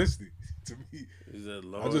non-existent to me. He said,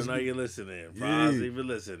 Lord, now you're listening. Prize even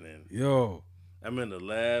listening. Yo. I'm in the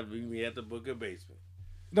lab. Meet me at the Booker basement.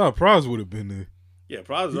 Nah, Prize would have been there. Yeah,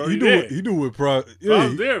 Prize was already there. He knew what Prize. Prize Yeah,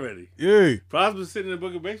 was there already. yeah, Prize was sitting in the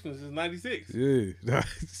Booker basement since 96. yeah.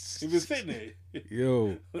 He been sitting there.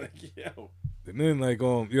 Yo, Like, yo. and then like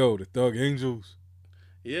the Thug Angels.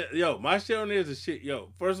 Yeah, yo, my shit on there is the shit. Yo,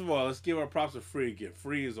 first of all, let's give our props to Free again.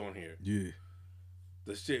 Free is on here. Yeah,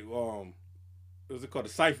 The shit, what's it called? The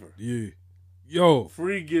Cypher. yeah. Yo,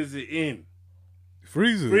 Free gives it in.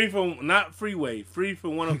 Freezer. Free from, not Freeway, Free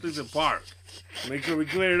from 106 in Park. Make sure we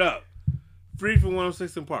clear it up. Free from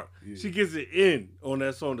 106 in Park. Yeah. She gets it in on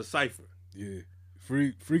that song, The Cypher. Yeah,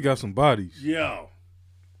 Free got some bodies. Yo.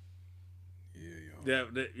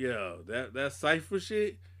 Yeah, That Cypher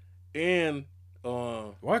shit. And,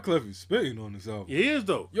 Wyclef is spitting on this album. he is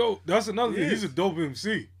though. Yo, that's another thing. He He's is. a dope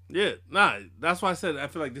MC. Yeah, nah, that's why I said I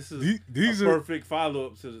feel like this is These a are perfect follow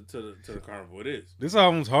up to the Carnival. It is. this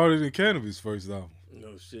album's harder than Cannabis' first album.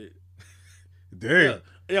 No shit. Damn. Yeah.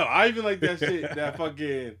 Yo, I even like that shit. That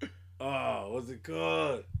fucking what's it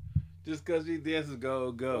called? Just cause she dances, go.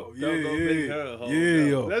 Oh, Don't yeah, go yeah. big her. Ho, Yeah,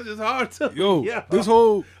 yo. That's just hard too. Yo, Yeah. this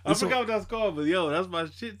whole I forgot what that's called, but yo, that's my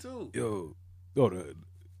shit too. yo,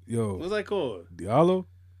 What's that called? Diallo?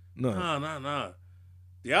 No. Nah.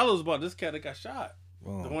 Diallo's about this cat that got shot.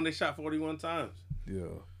 Oh, The one they shot 41 times. yeah.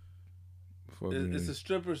 It's a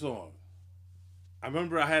stripper song. I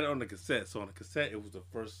remember I had it on the cassette. So on the cassette, it was the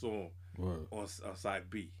first song on side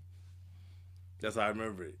B. That's how I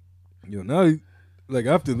remember it. Yo, now, like,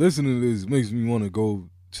 after listening to this, it makes me want to go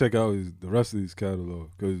check out the rest of his catalog.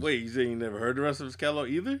 Cause, Wait, you say you never heard the rest of his catalog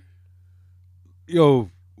either? yo,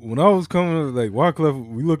 when I was coming, like, Wyclef,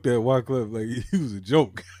 we looked at Wyclef like he was a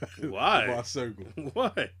joke. Why? In my circle. Why?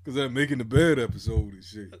 Because that Making the Bed episode and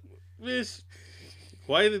shit. Bitch.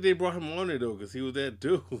 Why did they brought him on there, though? Because he was that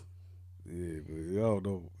dude. Yeah, but y'all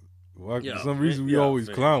know. Yeah, for some reason, we yeah, always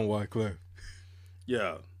man. clown Wyclef.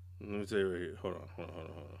 Yeah. Let me tell you right here. Hold on.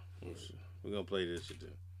 We're going to play this shit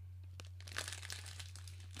then.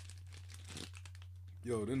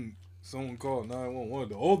 Yo, then someone called 911.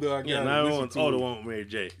 The older I got, Yeah, 911. Oh, the one with Mary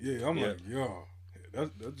J. Yeah, I'm like, yo,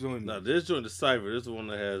 that joint. Now, this joint, the Cypher, this is the one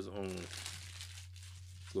that has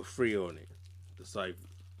with Free on it. The Cypher.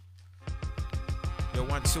 Yo,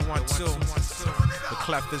 1 2 1 2. The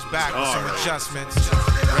clef is back with some Alright. adjustments.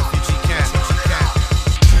 Refugee camp.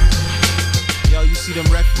 Yo, you see them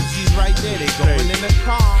refugees right there? They going in the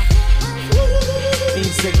car.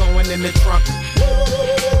 Means they going in the trunk.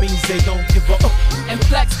 Means they don't give a up. And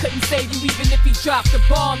Flex couldn't save you even if he dropped a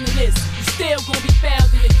bomb to this. You still gonna be found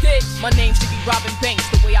in the ditch. My name should be Robin Banks,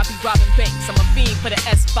 the way I be Robin Banks. I'm a fiend for the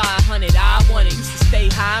S500. I want it. Used to stay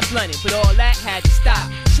high and blunted, but all that had to stop.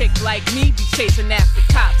 Chick like me be chasing after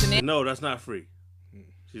cops. And No, that's not Free.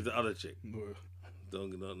 She's the other chick.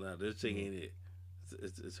 Don't nah, this chick ain't it.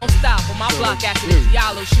 It's don't stop on my block after the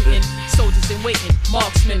Diallo shooting. Soldiers in waiting,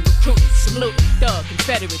 marksmen recruiting, saluting, thug,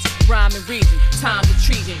 Confederates, rhyme and reason, time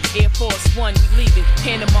retreating. Air Force One, we leaving,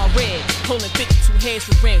 Panama red, holding 52 heads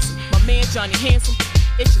for ransom. My man Johnny Handsome,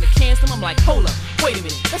 itching to cancel him. I'm like, hold up, wait a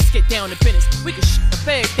minute, let's get down to business. We can shit up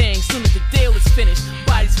everything soon as the deal is finished.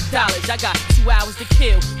 Bodies for dollars, I got 2 hours to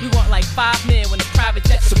kill. We want like 5 men when the private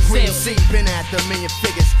jets are Supreme sale. C been at the million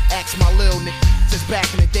figures. Ask my lil nigga just back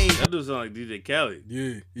in the day. that dude sound like DJ Khaled.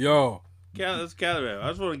 Yeah, yo. That's Khaled rap. I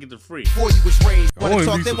just want to get the Free. Before you was raised, I wanna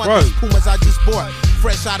wouldn't talk? be They want these surprised. Pumas I just bought,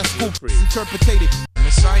 fresh out of school, Free. interpreted. In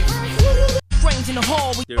the cypher. Range in the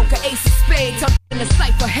hall, we There broke we an ace of spades. I'm in the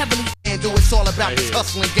cypher heavily. And do it's all about Right this here.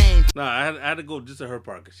 hustling game. Nah, I had to go just to her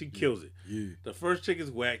part because she kills it. Yeah. The first chick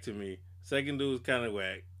is whack to me. Second dude is kind of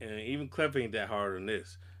whack, and even Clef ain't that hard on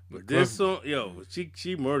this. But Clef- this song, yo,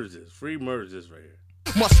 she murders this. Free murders this right here.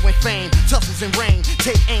 Must win fame, tussles and rain.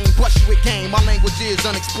 Take aim, blush you with game. My language is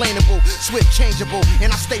unexplainable, swift, changeable,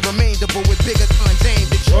 and I stay remainable with bigger guns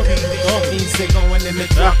aimed at you. Means they going in the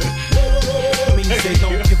trunk. Means they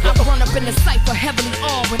don't give a I run up in the cypher heavily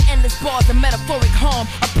armed with endless bars of metaphoric harm.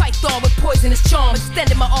 A python with poisonous charm,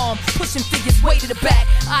 extending my arm, pushing figures way to the back.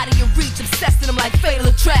 Out of your reach, obsessing them like fatal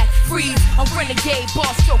attract. Freeze, I'm renegade,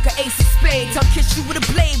 boss stroker, ace of spades. I'll kiss you with a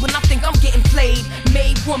blade when I think I'm getting played.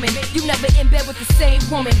 Made woman, you never in bed with the same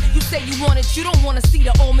wanted woman. You say you want it, you don't wanna see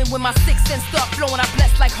the omen. When my sixth sense start flowing, I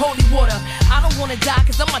bless like holy water. I don't wanna die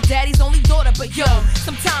cause I'm my daddy's only daughter. But yo,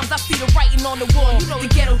 sometimes I see the writing on the wall. You know the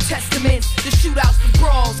ghetto testaments, the shootouts, the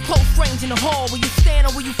brawls, close range in the hall. Where you stand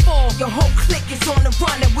or where you fall, your whole clique is on the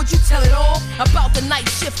run. And would you tell it all about the night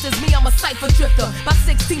shifters? Me, I'm a cypher drifter. My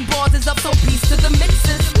 16 bars is up, so peace to the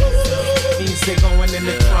mixers. Means they going in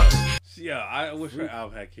the trunk. Yeah, I wish her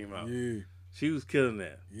album had came out. Yeah. She was killing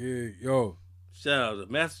that. Yeah, yo. Shout out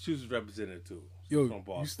to Massachusetts representative too. Yo, from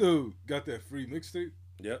Boston. you still got that free mixtape?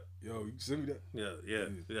 Yep. Yo, you send me that?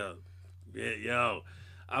 Yeah. Yo.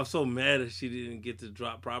 I'm so mad that she didn't get to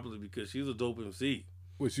drop properly because she was a dope MC.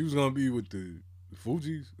 What, she was gonna be with the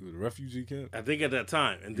Fugees, the refugee camp? I think at that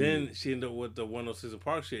time. And then she ended up with the 106 and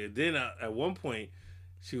Park shit. And then at one point,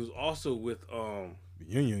 she was also with the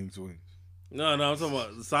Yin Yang Twins. No, I'm talking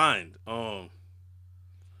about signed. Who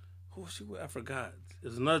was she with? I forgot. It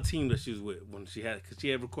was another team that she was with when she had, because she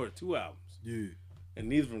had recorded 2 albums. Yeah. And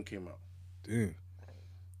neither of them came out. Damn.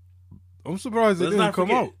 I'm surprised they didn't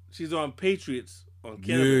come out. She's on Patriots on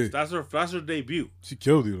Cannabis. Yeah. That's her debut. She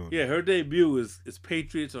killed it on Yeah, her debut is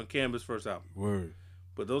Patriots on Cannabis' first album. Word.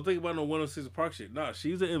 But don't think about no 106 Park shit. Nah,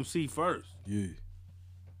 she's an MC first. Yeah.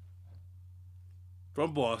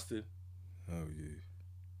 From Boston. Oh yeah.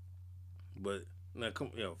 But now,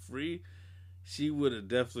 Free, she would have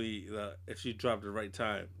definitely, if she dropped at the right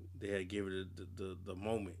time, they had gave her the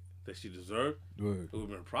moment that she deserved. Right. It would have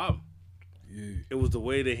been a problem. Yeah. It was the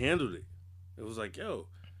way they handled it. It was like, yo,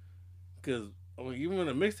 because even when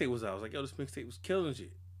the mixtape was out, I was like, yo, this mixtape was killing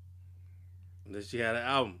shit. And then she had an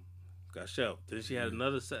album, got shelved. Then she had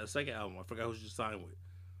a second album. I forgot who she signed with,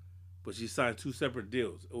 but she signed 2 separate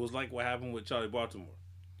deals. It was like what happened with Charlie Baltimore.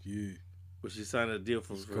 Yeah. But she signed a deal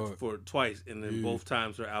for twice, and then both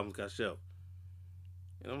times her albums got shelved.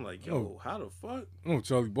 And I'm like, yo, how the fuck? Oh,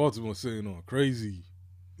 Charlie Baltimore sitting on crazy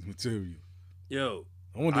material. Yo,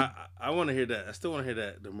 I want to hear that. I still want to hear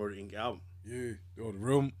that, the Murder Inc. album. Yeah. Oh, the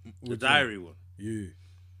real... The diary one. Yeah.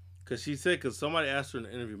 Because she said, because somebody asked her in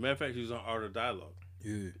the interview. Matter of fact, she was on Art of Dialogue.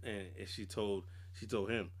 Yeah. And she told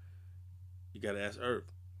him, you got to ask Irv.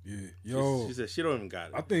 Yeah. Yo. She said she don't even got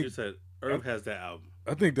it. She said Irv has that album.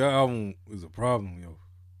 I think that album is a problem, yo.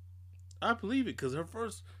 I believe it because her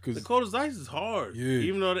first, The Coldest Ice is hard. Yeah.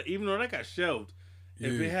 Even though that got shelved,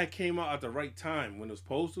 if it had came out at the right time when it was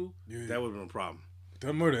supposed to, that would have been a problem.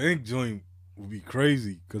 That Murder Inc. joint would be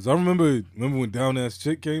crazy because I remember when Down Ass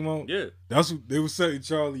Chick came out. Yeah, that's what they were setting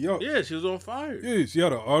Charlie up. Yeah, she was on fire. Yeah, she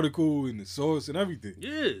had an article and the source and everything.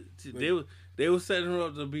 Yeah, they were setting her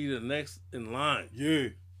up to be the next in line. Yeah.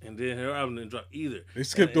 And then her album didn't drop either. They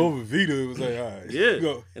skipped over Vita. It was like, all right.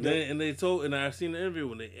 Yeah. And I've seen the interview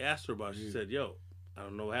when they asked her about it. She said, yo, I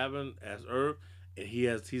don't know what happened. Ask Irv. And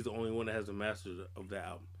he's the only one that has the master of that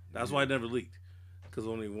album. That's why it never leaked. Because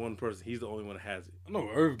only one person, he's the only one that has it. I know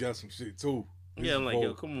Irv got some shit too. Yeah, I'm like,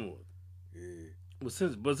 yo, come on. Yeah. But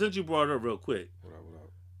since you brought it up real quick, what up?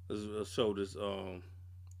 Let's show this,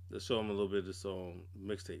 let's show him a little bit of this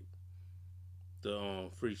mixtape. The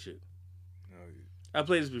Free shit. Oh, yeah. I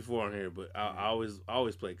played this before on here, but I always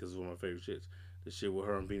play it because it's one of my favorite shits. The shit with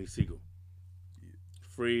her and Beanie Siegel. Yeah.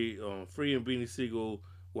 Free and Beanie Siegel,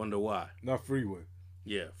 Wonder Why. Not Freeway.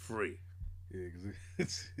 Yeah, Free. Yeah, because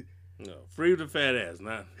it's... No, Free with the fat ass,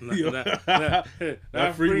 not Free with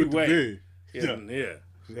the big.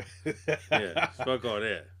 Yeah. Fuck all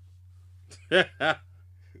that. Check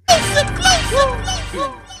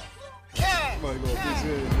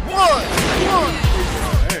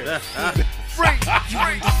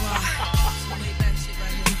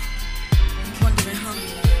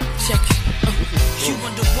it. You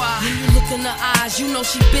wonder why. When you look in her eyes, you know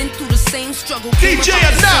she been through the same struggle. DJ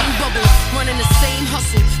enough. Bubble, running the same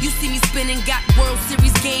hustle. You see me spinning, got World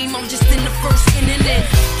Series game. I'm just in the first inning. And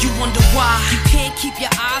you wonder why you can't keep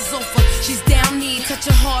your eyes off her. She's down knee, touch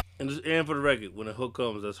her heart. And for the record, when the hook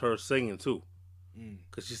comes, that's her singing too.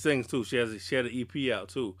 Cause she sings too. She had an EP out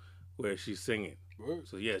too, where she's singing.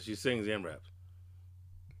 So yeah, she sings and raps.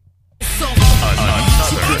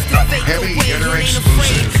 Another heavy hitter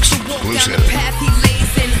exclusive.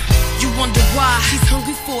 You wonder why she's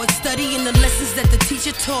hungry for it, studying the lessons that the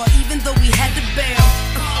teacher taught, even though we had to bail.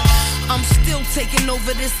 I'm still taking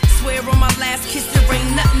over this. Swear on my last kiss, there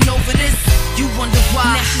ain't nothing over this. You wonder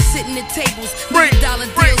why now she's sitting at tables, $1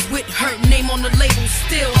 deals with her name on the label.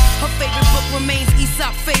 Still, her favorite book remains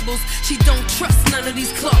Aesop Fables. She don't trust none of these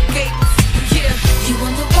Clark Gables. Yeah. You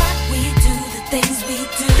wonder why we do the things we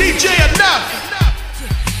do. DJ enough.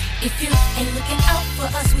 If you ain't looking out for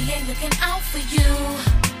us, we ain't looking out for you.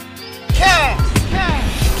 Count.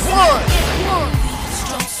 One. We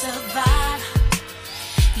strong survive.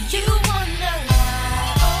 You wonder why.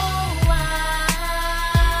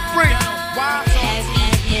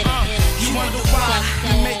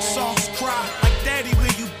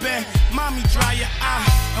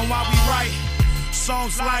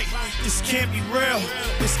 songs like, this can't be real,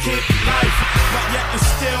 this can't be life. But yet and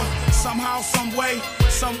still, somehow, some way,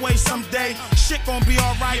 someday, shit gon' be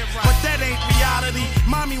alright. But that ain't reality.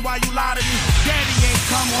 Mommy, why you lie to me? Daddy ain't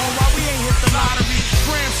come home, why we ain't hit the lottery?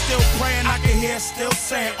 Gram's still praying, I can hear still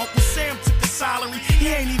saying, Uncle Sam took the salary,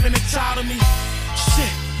 he ain't even a child of me.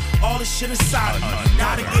 Shit. All this shit inside of me,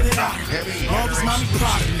 gotta get it out. Long as mommy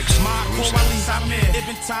proud of me. My Coralies, I'm in.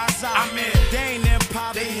 Ibn Taza, I'm in. They ain't in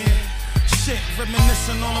pop, they in. Shit,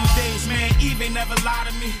 reminiscing on them days, man. Eve ain't never lied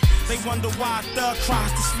to me. They wonder why Thug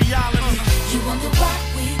cries this reality. You wonder why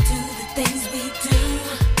we do the things we do.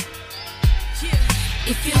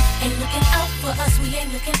 If you ain't looking out for us, we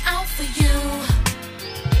ain't looking out for you.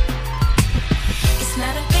 It's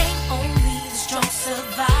not a game, only the strong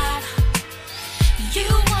survive. You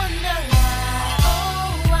wonder why,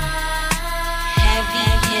 oh why. Heavy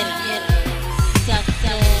hitter,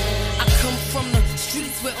 I come from the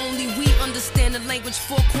streets where only we understand the language.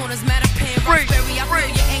 Four corners, matter pen, raspberry. I feel your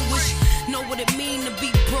anguish. Know what it mean to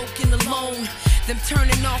be broken alone. Them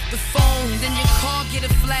turning off the phone, then your car get a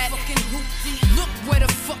flat. Look where the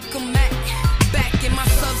fuck I'm at. Back in my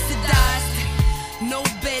subsidized. No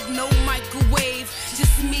bed, no microwave.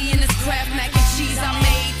 Just me and this Kraft mac and cheese I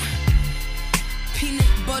made. Peanut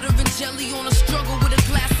butter and jelly on a struggle with a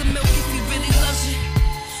glass of milk if he really loves you.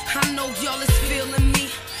 I know y'all is feeling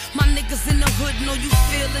me. My niggas in the hood know you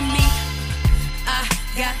feeling me. I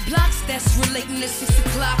got blocks that's relating at 6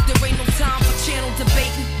 o'clock. There ain't no time for channel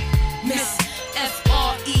debating. Miss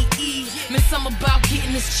F-R-E-E. Miss I'm about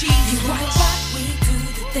getting this cheese. You wonder why we do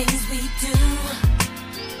the things we do.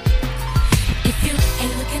 If you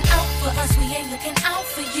ain't looking out for us, we ain't looking out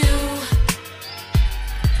for you.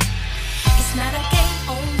 It's not a game,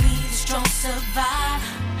 only the strong survive.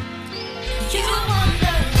 You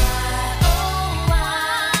wonder why, oh why.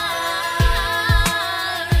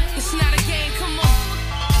 It's not a game, come on.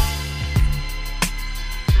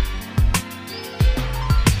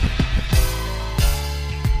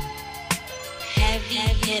 Heavy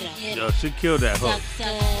hitter. Yo, she killed that hook.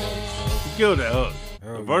 She killed that hook.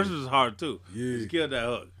 Hell The verse was hard too. Yeah. She killed that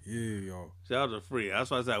hook. Yeah, y'all. Shout out to Free. That's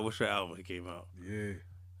why I said I wish her album when it came out. Yeah. You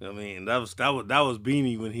know what I mean? That was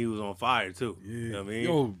Beanie when he was on fire too. Yeah. You know what I mean?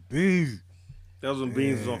 Yo, Beans. That was when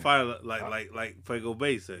Beans was on fire, like Fuego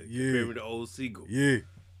Bay said. Yeah. Compare me to Old Seagull. Yeah.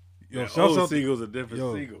 Yo, Yeah, shouts Old out Seagull's a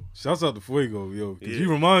different Seagull. Shouts out to Fuego, yo. Cause Yeah. he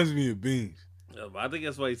reminds me of Beans. Yeah, but I think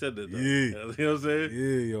that's why he said that though. Yeah. You know what I'm saying?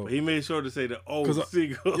 Yeah, yo. But he made sure to say the Old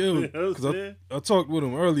Seagull. Yo, You know what I'm because saying? I talked with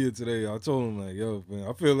him earlier today. I told him like, yo, man,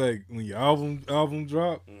 I feel like when your album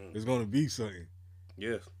drop, it's gonna be something.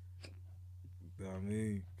 Yes. You know what I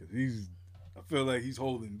mean? Because I feel like he's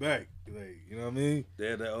holding back. Like, you know what I mean?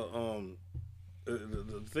 Yeah, the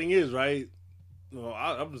thing is, right? Well,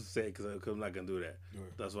 I'm just saying because I'm not gonna do that.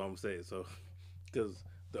 Right. That's what I'm saying. So, because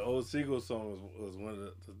the Old Seagull song was one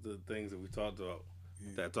of the things that we talked about.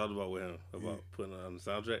 Yeah. That I talked about with him about putting it on the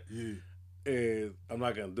soundtrack. Yeah. And I'm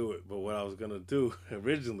not gonna do it. But what I was gonna do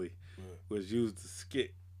originally was use the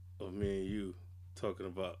skit of me and you talking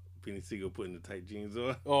about Beanie Siegel putting the tight jeans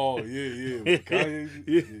on. Oh, yeah. With Kanye.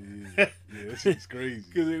 Yeah, that shit's crazy.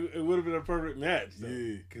 Because it would have been a perfect match. Though.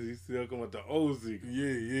 Yeah. Because he's still coming with the old Siegel.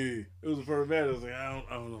 Yeah. It was a perfect match. I was like, I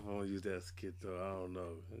don't know if I want to use that skit though. I don't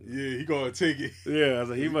know. Yeah, he gonna take it. Yeah, I was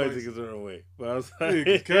like, he might take it a certain way. But I was like,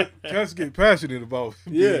 Yeah, cats get passionate about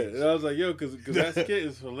yeah. beans. And I was like, yo, because that skit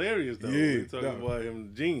is hilarious though. Yeah, When talking about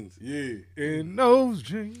him jeans. Yeah, and those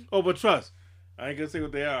jeans. Oh, but trust, I ain't gonna say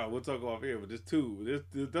what they are. We'll talk off here. But there's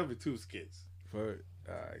definitely two skits. All right,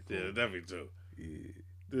 cool. Yeah, there's definitely two. Yeah.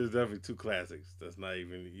 There's definitely two classics. That's not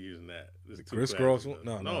even using that. There's The two crisscross classics.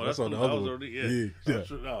 one? No, that's on the that other was one. already, Yeah. I'm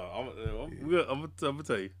sure, no, I'm gonna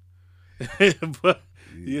tell you. But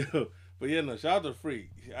but yeah, no. Shout out to Free.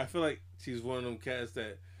 I feel like she's one of them cats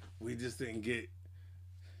that we just didn't get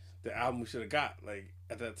the album we should have got. Like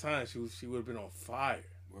at that time, she would have been on fire.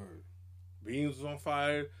 Word. Beans was on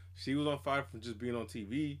fire. She was on fire from just being on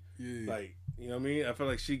TV. Yeah. Like, you know what I mean? I feel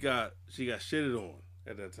like she got shitted on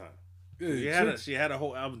at that time. Yeah, She had a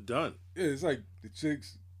whole album done. Yeah, it's like the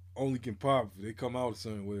chicks only can pop if they come out a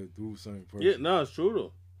certain way through a certain person. Yeah, no, it's true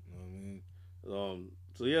though. You know what I mean?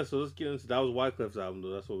 So let's get into that. Was Wyclef's album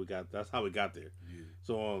though. That's what we got. That's how we got there. Yeah.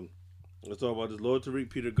 So let's talk about this. Lord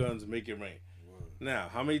Tariq, Peter Guns, Make It Rain. Word. Now,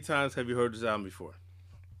 how many times have you heard this album before?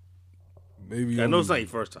 Maybe I know it's not your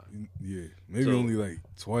first time. Yeah, maybe only like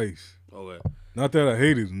twice. Okay. Not that I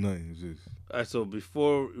hated it or nothing. It's just All right. So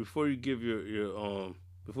before you give your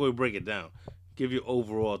before we break it down, give your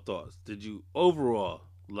overall thoughts. Did you overall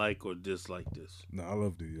like or dislike this? I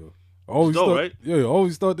loved it, yo. I always dope, thought, right? Yeah, I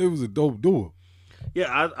always thought they was a dope duo.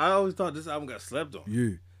 Yeah, I always thought this album got slept on.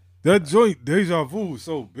 Yeah, That joint, Deja Vu, was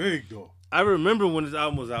so big, though. I remember when this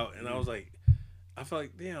album was out, and I was like, I felt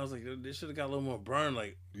like, damn, I was like, they should have got a little more burn.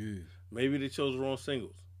 Like, maybe they chose the wrong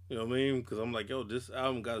singles. You know what I mean? Because I'm like, yo, this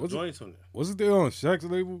album got joints on there. Wasn't they on Shaq's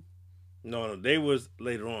label? No, they was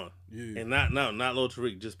later on. Yeah. And not Lil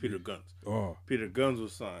Tariq, just Peter Guns. Oh. Peter Guns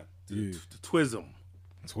was signed to Twism.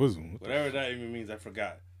 Twism? Whatever that even means, I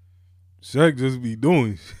forgot. Shaq just be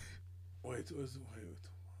doing. Wait.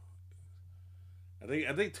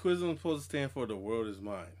 I think Twism is supposed to stand for The World Is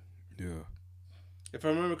Mine. Yeah. If I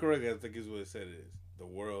remember correctly, I think is what it said it is. The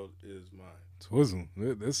World Is Mine. Twism.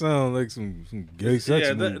 That sounds like some gay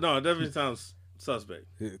sex movie. No, it definitely sounds suspect.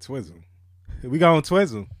 Yeah, Twism. We got on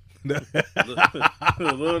Twism.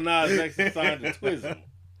 Lil Nas X signed to Twism.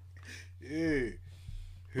 Yeah.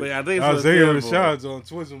 But I think Isaiah Rashad's on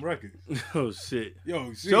Twism Records. Oh shit! Yo,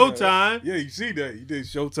 you see Showtime. That? Yeah, you see that? You did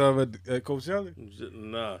Showtime at Coachella?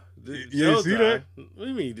 Nah. You see that? What do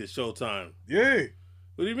you mean you did Showtime? Yeah.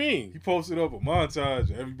 What do you mean? He posted up a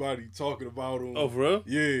montage of everybody talking about him. Oh, for real?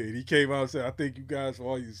 Yeah, and he came out and said, "I thank you guys for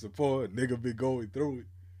all your support. Nigga been going through it."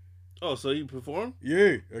 Oh, so you performed?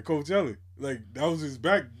 Yeah, at Coachella. Like that was his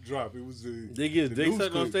backdrop. It was the. Did he get his dick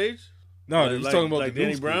sucked on stage? No, he was talking about like the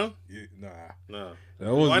Danny Brown. Yeah, no.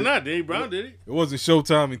 Why not? Danny Brown did it. It wasn't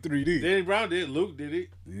Showtime in 3D. Danny Brown did it. Luke did it.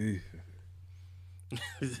 Yeah.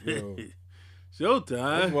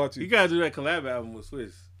 Showtime. You gotta do that collab album with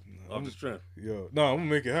Swiss. Off the strength. Yo, no, I'm gonna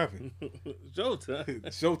make it happen. Showtime.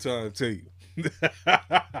 Showtime tape.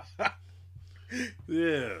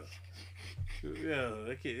 Yeah. Yeah,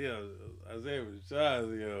 Isaiah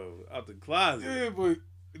Rashad, out the closet. Yeah, but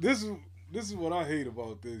this is what I hate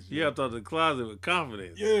about this. You have to out the closet with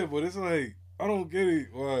confidence. Yeah, but it's like I don't get it.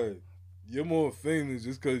 Why you're more famous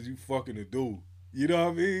just because you fucking a dude? You know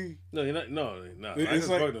what I mean? No, you're not. No. It's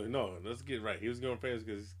like, no. Let's get it right. He was getting famous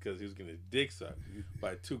because he was getting his dick sucked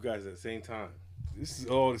by two guys at the same time. This is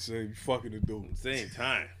all the same. You fucking a dude. At the same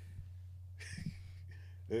time.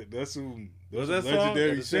 That's some. Was that legendary song?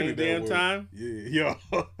 At the same damn time? Yeah,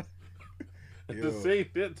 At the same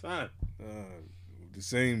damn time. The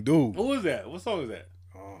same dude. Who was that? What song is that?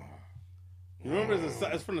 You remember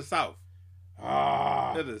it's from the South.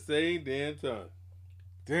 At the same damn time.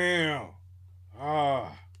 Damn. No,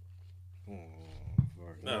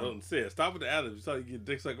 don't say it. Stop with the ad-libs. You saw you get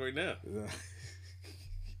dick sucked right now.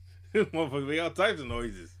 Motherfuckers make all types of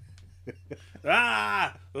noises.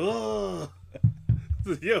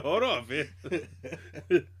 Yo, hold on, man.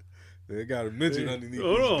 They got a midget underneath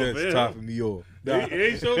his desk topping me off. Nah. It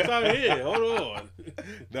ain't Showtime here. Hold on.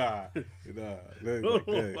 Nah. Hold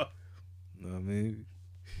on. Know what I mean?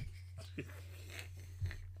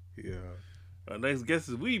 Yeah. Our next guest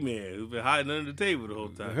is Wee Man, who's been hiding under the table the whole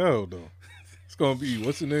time. Hell no. It's gonna be,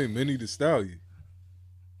 what's her name? Minnie the Stallion.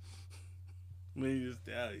 Minnie the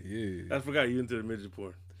Stallion. Yeah. I forgot you into the midget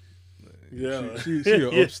porn. Yeah. She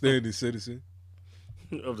an upstanding citizen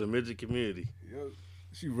of the midget community. Yeah.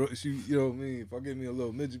 She, you know what I mean? If I get me a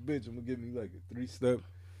little midget bitch, I'm gonna give me like a 3-step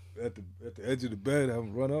at the edge of the bed, have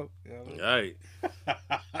him run up. You know what I mean? All right.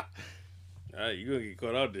 All right, you're gonna get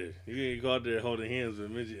caught out there. You're gonna get caught out there holding hands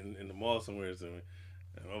with a midget in the mall somewhere or something.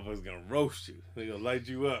 And motherfuckers gonna roast you. They gonna light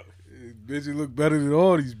you up. Bitches look better than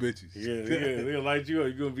all these bitches. Yeah, they gonna light you up.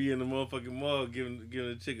 You're gonna be in the motherfucking mall giving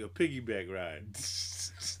a chick a piggyback ride.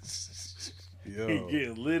 Yo.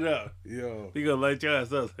 Getting lit up. Yo. He gonna light your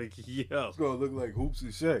ass up like, yo. It's gonna look like Hoops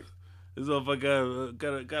and Shaq. This motherfucker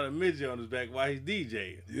got a midget on his back while he's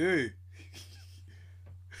DJing. Yeah.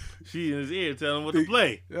 She in his ear telling him what to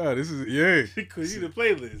play. Yeah, this is, yeah. She the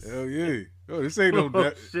playlist. Hell yeah. Oh, this ain't no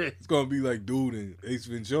shit. It's gonna be like dude and Ace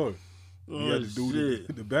Ventura. You got to do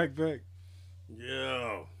the backpack.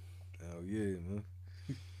 Yo. Hell yeah, man.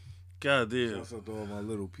 God damn. Shouts out to all my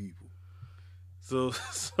little people. So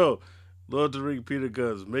Lord Tariq, Peter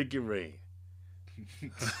Guns, Make It Rain.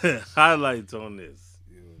 Highlights on this.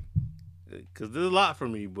 Yeah. Because there's a lot for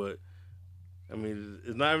me, but I mean,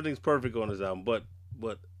 it's not everything's perfect on this album, but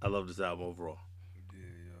I love this album overall.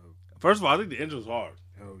 Yeah. First of all, I think the intro's hard.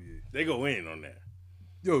 Hell yeah. They go in on that.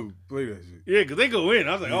 Yo, play that shit. Yeah, because they go in.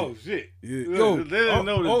 I was like, oh, shit. Yeah. Yo, they didn't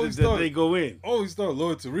know that they go in. I always thought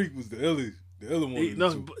Lord Tariq was the iller one.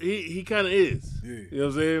 He kind of is. Yeah. You know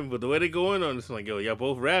what I'm saying? But the way they go in on this, like, yo, y'all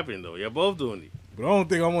both rapping, though. Y'all both doing it. But I don't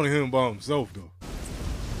think I want to hear him by himself, though.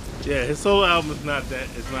 Yeah, his solo album is not that.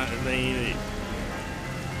 It's not. It ain't it.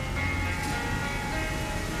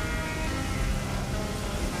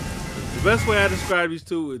 The best way I describe these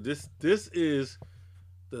two is this is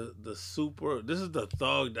the super. This is the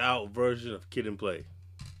thugged out version of Kid and Play.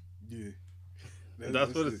 Yeah,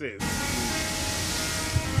 that's what it says.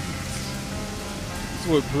 That's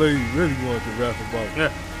what Play really wanted to rap about.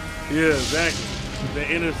 Yeah. Yeah, exactly. The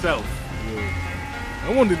inner self. Yeah.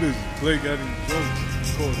 I wonder if this Blake got any drugs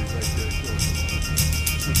recorded like that.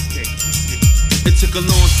 It took a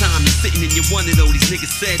long time to sitting in your wonder though. These niggas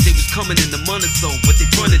said they was coming in a month or so, but they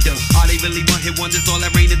fronted though. Are they really one hit wonders? All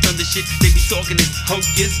that rain and thunder shit they be talking is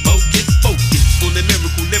hocus pocus focus on the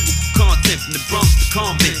lyrical content from the Bronx to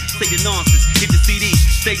Compton. Say the nonsense, hit the CD,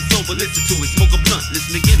 stay sober, listen to it, smoke a blunt,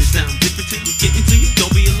 listen again. It sound different to you, getting to you. Don't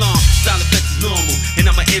be alarmed, style effects is normal, and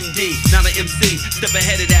I'm a MD, not an MC. Step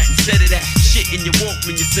ahead of that instead of that shit in your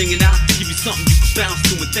Walkman you're singing out. Give you something you can bounce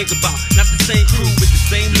to and think about. Not the same crew with the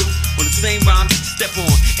same loop on the same rhyme. Step on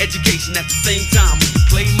education at the same time. When you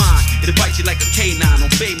play mine, it'll bite you like a canine.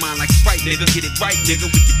 Obey mine like Sprite, nigga. Get it right, nigga.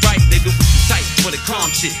 With your right, nigga. Tight for the calm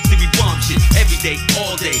shit. See, we bomb shit every day,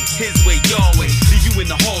 all day. His way, your way. Leave you in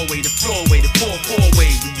the hallway, the floorway, the 4-4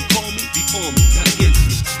 way. When you call me, before me, gotta get to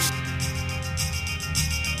me.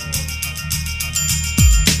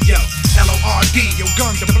 Yo, L-O-R-D, yo,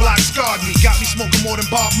 gun, the block scarred me. Got me smoking more than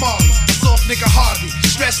Bob Marley. A soft nigga hardly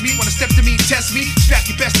stress me, wanna step to me, test me. Strap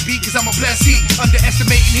your best to beat, cause I'm a blessed heat.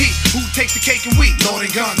 Underestimating heat, who takes the cake and we?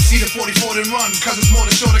 Loading guns, see the 44 then run, cause it's more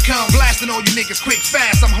than sure to come. Blasting all you niggas quick,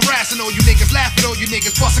 fast, I'm harassing all you niggas. Laughing all you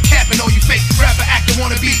niggas, bust a cap and all you fake rapper, actor,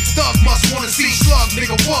 wanna be. Thug must wanna see, slug,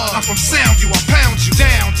 nigga, what? I'm from Soundview, I pound you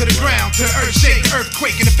down to the ground, to the earth shake,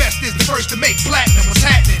 earthquake. And the best is the first to make platinum. What's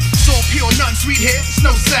happening? It's all pure, nothing sweet here, it's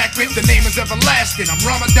no saccharin. The name is everlasting, I'm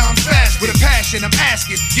Ramadan fast. With a passion, I'm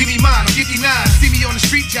asking, give me mine, I'll give you 9. See me on the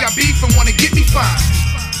street, got beef and wanna get me fine.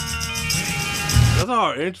 That's a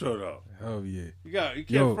hard intro though. Hell yeah. You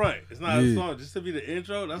can't front. It's not a song. Just to be the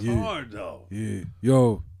intro, that's hard though. Yeah.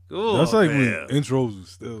 Yo. Cool, that's like man. when intros was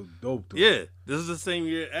still dope though. Yeah. This is the same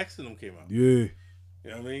year X and them came out. Yeah. You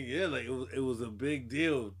know what I mean? Yeah, like it was a big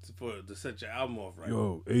deal to set your album off right.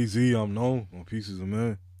 Yo, AZ, I'm known on Pieces of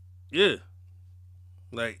Man. Yeah.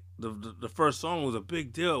 Like the first song was a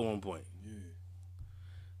big deal at one point. Yeah.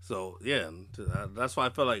 So yeah, that's why I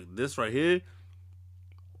felt like this right here.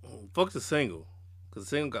 Fuck the single, because the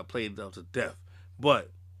single got played out to death.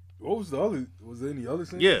 But what was the other? Was there any other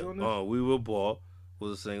singles? Yeah, on there? We Will Ball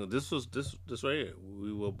was a single. This was this right here.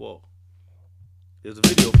 We Will Ball. There's a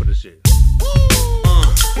video for this shit.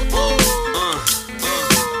 Feel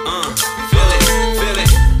it.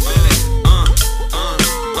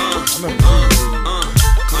 Come on.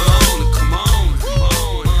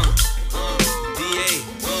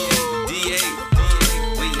 DA,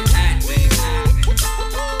 where you at, baby?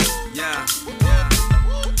 Yeah.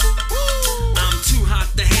 I'm too hot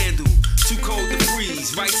to handle, too cold to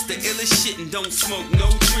freeze. Writes the illest shit and don't smoke no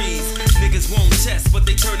trees. Niggas won't test, but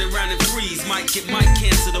they turn around and freeze. Might get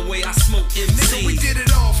cancer the way I smoke MCs. Nigga, we did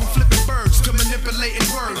it all from flipping birds to manipulating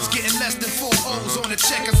words. Getting less than 4 O's on a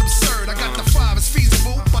check is absurd. I got the 5, it's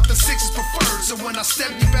feasible, but the 6 is preferred. So when I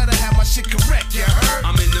step, you better have my shit correct, you heard?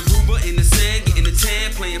 I'm in the Roomba, in the sand, getting the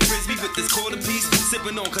tan, playing frisbee with this quarter piece,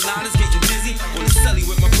 sipping on coladas, getting dizzy. On the celly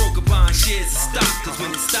with my broker buying shares of stock. Cause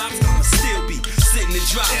when it stops, I'ma still be sitting and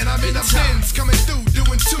drop. And I'm in the Benz, coming through,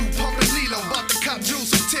 doing 2, pumping Lilo. About to cop jewels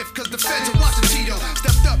from Tiff, cause the feds are watching Tito.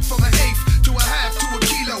 Stepped up from an 1/8 to a half to a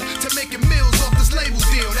kilo. To making meals off this label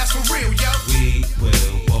deal, that's for real, yo. We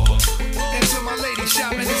will ball. And to my lady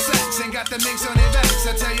shopping in sacks, ain't got the links on their backs,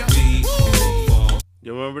 I tell you. We will ball.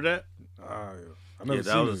 You remember that? I never Yeah,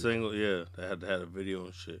 that seen was it. a single. Yeah, they had a video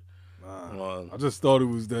and shit. I just thought it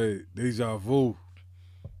was that Deja Vu.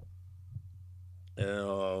 And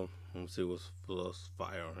let me see what's else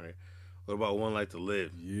fire on here. What about One Life to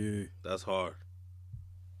Live? Yeah. That's hard.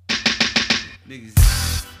 Niggas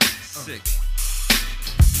sick.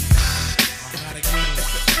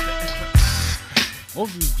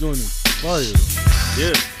 Most of this joint is fire though.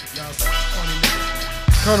 Yeah.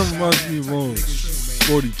 Kind of reminds me of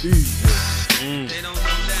 40 Thieves. They don't know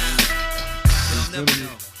that. They'll never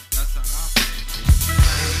know. That's how I feel.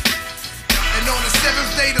 And on the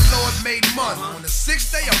 7th day, the Lord made month. On the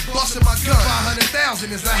 6th day, I'm busting my gun.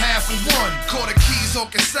 500,000 is a half of one. Quarter keys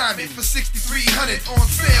on consignment for 6,300 on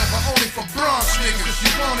sale, but only for bronze niggas. If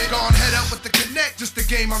you want it, go on head up with the Connect. Just the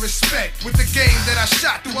game I respect. With the game that I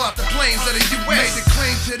shot throughout the plains of the U.S. Made the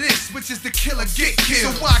claim to this, which is the killer get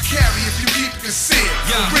killed. So why carry if you keep it concealed?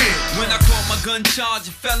 Yeah. For real. When I caught my gun charge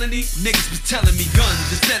a felony, niggas was telling me guns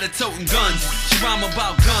instead of toting guns. She rhyme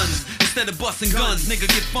about guns instead of busting guns. Nigga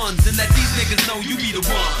get funds and let these niggas know you be the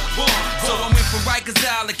one. So I went from Rikers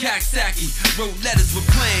Isle to Coxsackie. Wrote letters with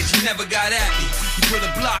plans, you never got at me. You put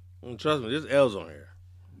a block. Trust me, there's L's on here.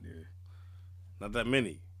 Yeah. Not that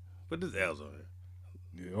many, but there's L's on here.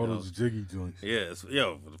 Yeah, all those jiggy joints. Yeah,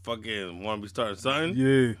 yo, the fucking wanna be starting something.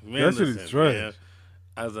 Yeah, man, that shit listen, is trash. Man.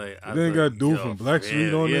 I was like, Then got dude from Black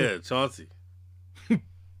Street on yeah, there. Yeah, Chauncey.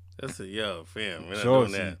 I said, yo, fam, we're not Sure,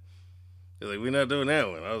 doing that. They're like, we're not doing that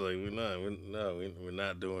one. I was like, we're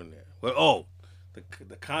not doing that. Well,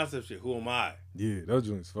 the concept shit, who am I? Yeah, that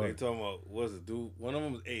joint's They fire. talking about, what's it, dude? One of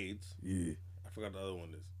them was AIDS. Yeah. I forgot the other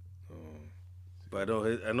one is. But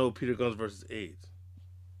I know Peter Guns versus AIDS.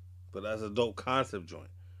 But that's a dope concept joint.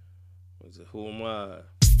 What's it, who am I?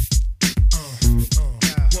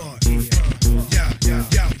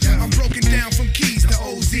 I'm broken down from keys to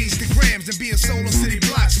OZs to grams and being solo city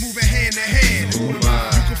blocks, moving hand to hand. Who am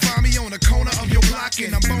I? You can find me on the corner of your block,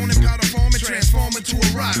 and I'm boning powder forming, transforming to a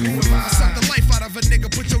rock. Who am I? I suck the life out of a nigga,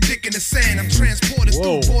 put your dick in the sand. I'm transported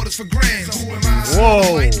through borders for grams. So who am I?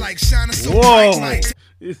 Whoa. Light like shining so bright like.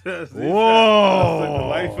 He says, Whoa. the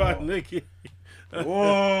life out Nicky. Whoa. We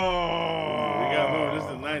got more. This is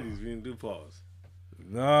the 90s. We didn't do pause.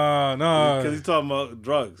 Nah. Because he's talking about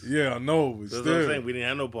drugs. Yeah, I know, but That's still. what I'm saying. We didn't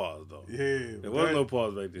have no pause, though. Yeah. There was no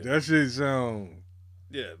pause back then. That shit sound.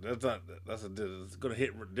 Yeah, that's it's going to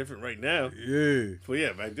hit different right now. Yeah. But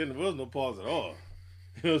yeah, back then there was no pause at all.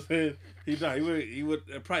 You know what I'm saying? He probably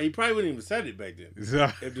wouldn't even said it back then if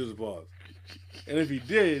there was a pause. And if he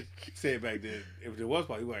did say it back then, if there was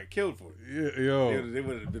pause, he would have killed for it. Yeah, yo. They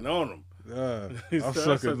would have been on him. I said,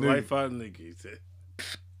 suck a nigga. Life out nigga, he said.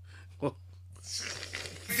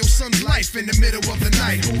 Your son's life in the middle of the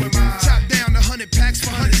night. Who am I? Chop down 100 packs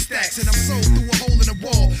for 100 stacks, and I'm sold through a hole in the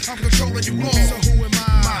wall. I'm controlling you all. So who am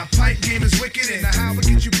I? My pipe game is wicked, and the how will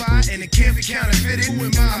get you by, and it can't be counterfeited. Who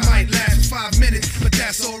am I? I might last for 5 minutes, but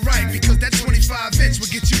that's alright, because that 25-inch will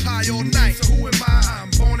get you high all night. So who am I?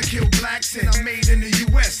 I'm born to kill blacks, and I'm made in the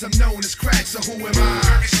U.S. I'm known as crack. So who am I?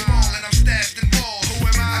 Very small, and I'm stashed in balls. Who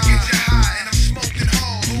am I? I get you high, and I'm smoking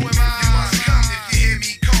hall. Who am I? You must come if you hear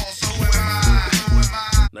me call. So who am I? Who am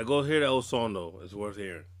I? Now go hear that old song though. It's worth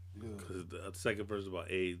hearing because the second verse is about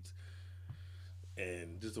AIDS,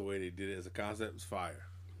 and just the way they did it as a concept is fire.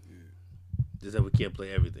 Just that we can't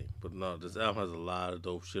play everything, but no, this album has a lot of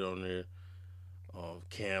dope shit on there.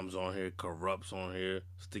 Cam's on here, Corrupt's on here,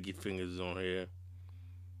 Sticky Fingers is on here.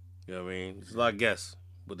 You know what I mean? There's a lot of guests,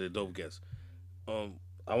 but they're dope guests.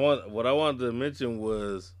 What I wanted to mention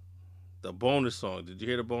was the bonus song. Did you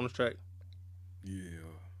hear the bonus track? Yeah.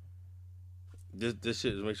 This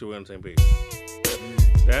shit is make sure we're on the same page.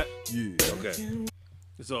 That? Yeah. Okay.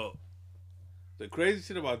 So, the crazy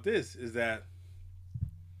shit about this is that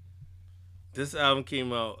this album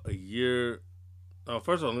came out a year.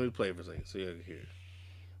 First of all, let me play it for a second so you can hear it.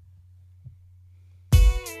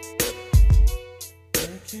 I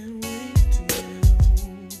can't wait to get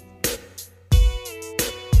home.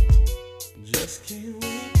 Just can't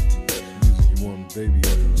wait to get home. Music you want, baby.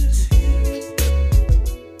 Just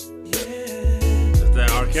That's that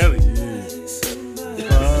R. Kelly.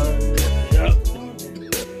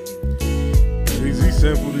 Jay-Z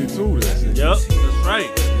sampled it too. That's it. Yep, that's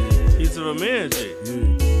right. Piece of a man shit. Yeah.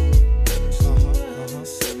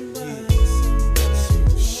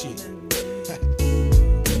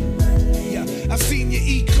 I seen you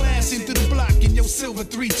E-class into the block in your silver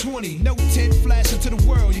 320. No tint flashing to the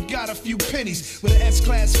world, you got a few pennies. With an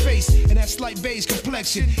S-class face and that slight beige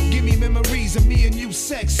complexion. Give me memories of me and you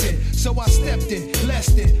sexing. So I stepped in, less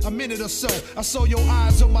than a minute or so. I saw your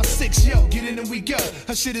eyes on my 6, yo, get in and we go.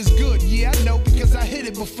 Her shit is good, yeah, I know, because I hit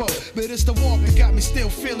it before. But it's the walk that got me still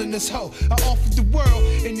feeling this hoe. I offered the world,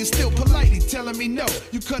 and you're still politely telling me no.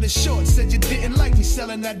 You cut it short, said you didn't like me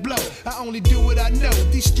selling that blow. I only do what I know,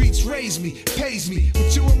 these streets raise me, pays me.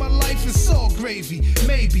 With you in my life, it's all gravy.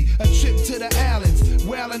 Maybe a trip to the islands,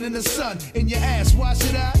 wailing in the sun. In your ass, why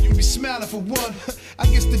should I? You be smiling for one. I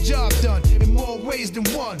guess the job done in more ways than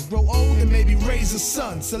one. Grow old and maybe raise a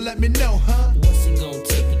son. So let me know, huh? What's it gonna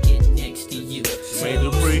take to get next to you? Made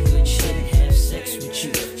the break. Good shit and have sex with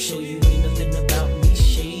you. Show you ain't nothing about me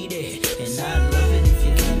shady. And I love it if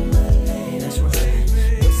you that's right.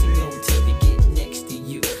 What's it gonna take to get next to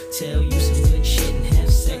you? Tell you some good shit and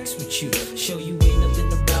have sex with you. Show you ain't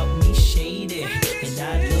nothing about me shady. And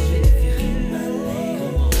I love it if you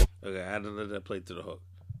Okay, I had to let that play to the hook.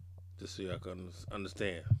 Just so y'all can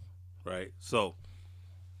understand. Right? So,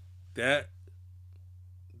 that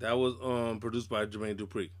was produced by Jermaine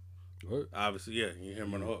Dupri. What? Obviously, yeah, you hear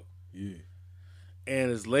him on the hook. Yeah.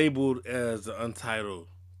 And it's labeled as the untitled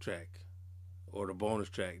track or the bonus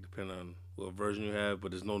track, depending on what version you have, but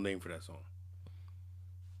there's no name for that song.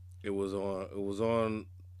 It was on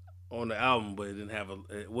the album, but it didn't have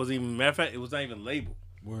it wasn't even, matter of fact, it was not even labeled.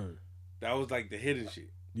 Word. That was like the hidden shit.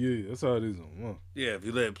 Yeah, that's how it is on one. Yeah, if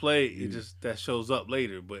you let it play, it just, that shows up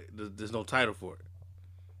later, but there's no title for it.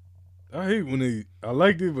 I hate when I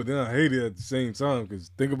liked it, but then I hate it at the same time, because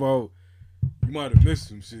think about, you might have missed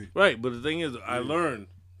some shit. Right, but the thing is, I learned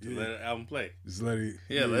to let the album play. Just let it.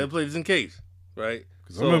 Yeah, let it play just in case, right?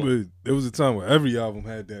 Because I remember there was a time where every album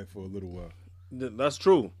had that for a little while. That's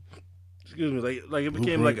true. Excuse me, like it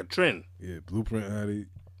became like a trend. Yeah, Blueprint had it.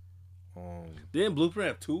 Didn't Blueprint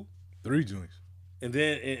have 3 joints? And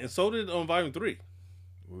then and so did on Volume 3.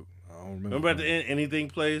 Well, I don't remember. Remember at the end, anything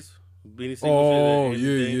plays. Beanie Siegel Oh, said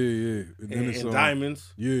yeah. And then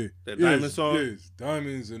Diamonds. Yeah. That Diamond song. Yes,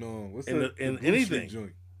 Diamonds and what's that? And Blue anything. Streak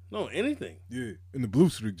joint. No, anything. Yeah, in the Blue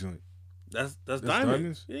Streak joint. That's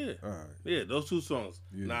Diamonds. Yeah. All right. Yeah, those 2 songs.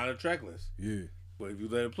 Yeah. Not on the track list. Yeah. But if you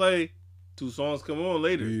let it play, 2 songs come on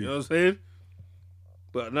later. Yeah. You know what I'm saying?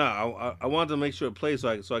 But nah, I wanted to make sure it plays so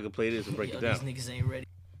I could play this and break it down. These niggas ain't ready.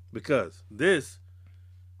 Because this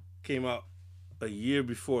came out a year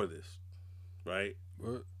before this, right?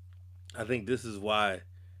 What? I think this is why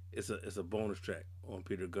it's a bonus track on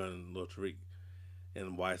Peter Gunn and Lil Tariq,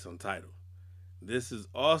 and why it's untitled. This is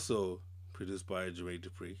also produced by Jermaine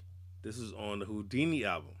Dupri. This is on the Houdini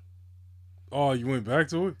album. Oh, you went back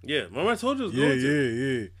to it? Yeah, remember I told you I was going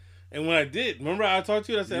to. Yeah. And when I did, remember I talked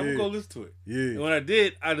to you? I said I'm gonna go listen to it. Yeah. And when I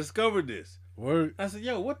did, I discovered this. Word. I said,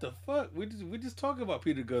 yo, what the fuck? We just talking about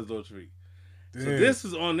Peter Gunn's Lil Tariq. Damn. So this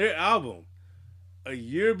is on their album a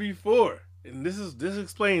year before, and this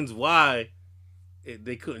explains why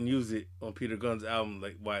they couldn't use it on Peter Gunn's album.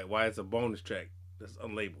 Like why it's a bonus track that's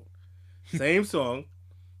unlabeled. Same song,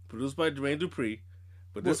 produced by Jermaine Dupri,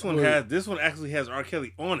 but this one actually has R.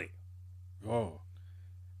 Kelly on it. Oh.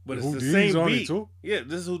 But it's Houdini's the same on beat. it too? Yeah,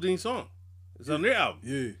 this is Houdini's song. It's on their album.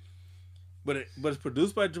 Yeah. But it's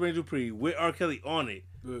produced by Jermaine Dupri with R. Kelly on it.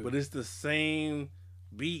 Yeah. But it's the same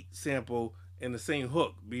beat sample and the same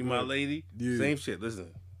hook. Be My Lady. Yeah. Same shit.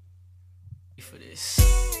 Listen. For this.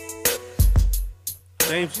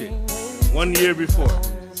 Same shit. 1 year before.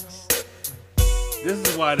 This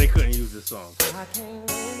is why they couldn't use this song.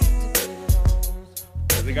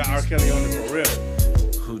 Because they got R. Kelly on it for real.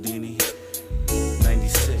 Houdini,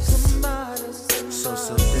 96.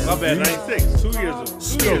 So My bad, 96. 2 years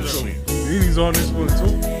ago. Houdini's on this one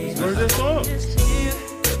too. Where's this song?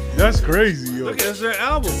 That's crazy, yo. Look, it's their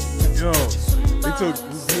album. Yo, they took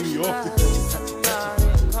Houdini off the...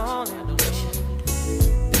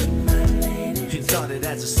 You thought it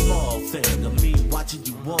as a small thing of me watching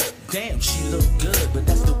you walk. Damn, she look good, but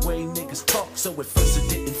that's the way niggas talk. So at first it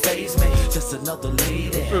didn't faze me. Just another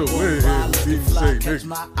lady. Feel weird here. Didn't say Catch nigga.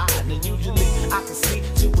 my eye. Now usually I can see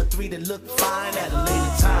 2 or 3 that look fine at a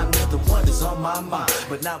later time. Neither one is on my mind.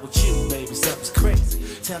 But not with you, baby, something's crazy.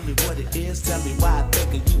 Tell me what it is. Tell me why I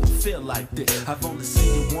think of you and feel like this. I've only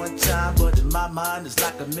seen you one time, but in my mind it's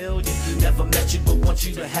like a million. Never met you, but want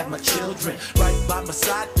you to have my children right by my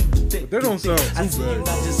side. But that don't sound I too see you bad.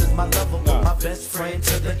 not just as my lover, but my best friend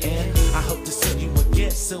to the end. I hope to see you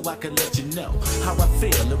again so I can let you know how I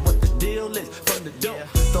feel and what the deal is from the door.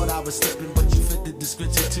 Thought I was slipping, but you fit the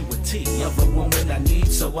description to a T of a woman I need,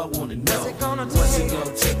 so I wanna know what's it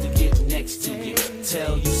gonna take to get next to you,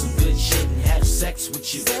 tell you some good shit and have sex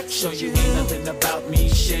with you, show you ain't nothing about me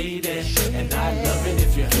shady, and I love it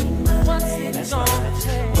if you're that's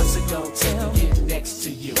right. What's it gonna take to get next to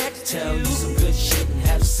you, tell you some good shit and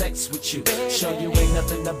have sex with you, show you ain't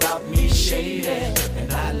nothing about me shady,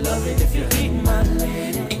 and I love it if you're my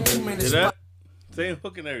lady. Hear that? Same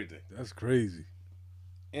hook and everything. That's crazy.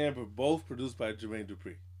 And both produced by Jermaine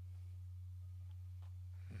Dupri.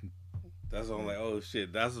 That's why I'm like, oh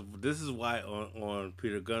shit. This is why on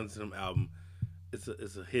Peter Gunn's album, it's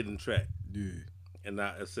a hidden track. Yeah. And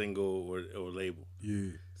not a single or label.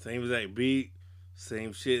 Yeah. Same exact beat,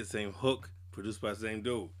 same shit, same hook, produced by the same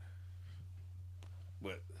dude.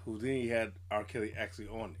 But Houdini had R. Kelly actually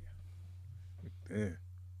on there. Damn.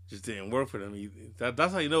 Just didn't work for them.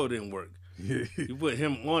 That's how you know it didn't work. Yeah. You put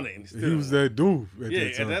him on it and still He was that dude at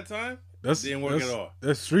that time. at that time, didn't work that's, at all.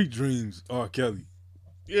 That's Street Dreams, R. Kelly.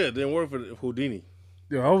 Yeah, it didn't work for Houdini.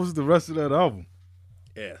 Yeah, how was the rest of that album?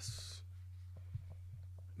 Yes.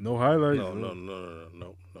 No highlights?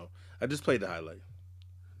 No. I just played the highlight.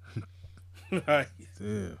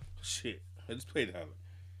 Damn. Shit. I just played the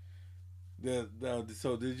highlight.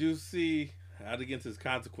 So did you see, I had to get into this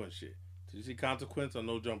Consequence shit. Did you see Consequence or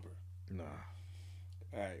No Jumper? Nah.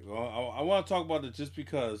 All right. Well, I want to talk about it just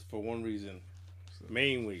because, for one reason,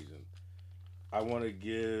 main reason. I want to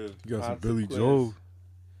give. You got some Billy Joel?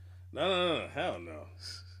 No. Hell no.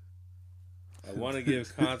 I want to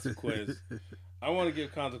give Consequence. I want to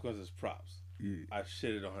give Consequences props. Yeah. I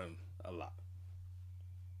shitted on him a lot.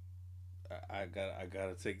 I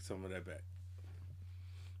gotta take some of that back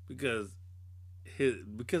because his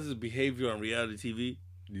behavior on reality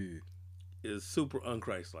TV is super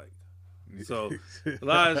unchristlike. So a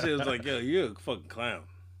lot of shit was like, yo, you're a fucking clown.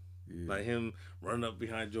 Like him running up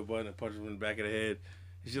behind Joe Budden and punching him in the back of the head.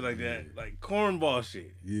 And shit like that. Like cornball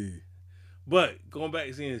shit. Yeah. But going back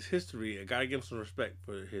and seeing his history, I gotta give him some respect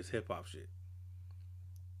for his hip hop shit.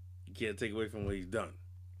 You can't take away from what he's done.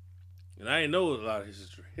 And I didn't know a lot of his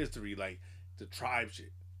history, like the tribe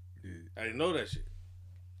shit. Yeah. I didn't know that shit.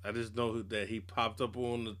 I just know that he popped up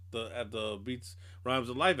on at the Beats Rhymes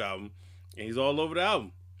of Life album, and he's all over the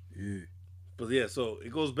album. Yeah. But yeah, so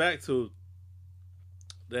it goes back to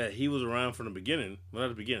that he was around from the beginning. Well, not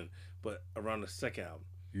the beginning, but around the second album.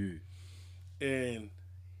 Yeah. And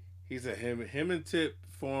he said him and Tip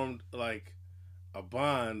formed like a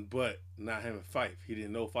bond, but not him and Fife. He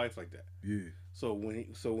didn't know Fife like that. Yeah. So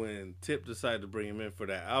when Tip decided to bring him in for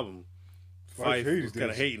that album, Fife Fife was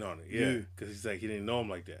kind of hating on it. Yeah, because he's like he didn't know him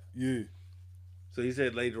like that. Yeah. So he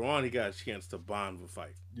said later on he got a chance to bond with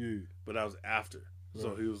Fife. Yeah. But that was after. Right.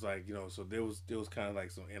 So he was like, so there was kind of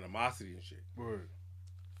like some animosity and shit. Word.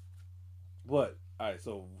 But all right,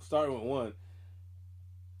 so starting with one,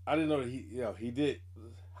 I didn't know that he did.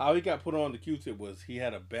 How he got put on the Q-Tip was he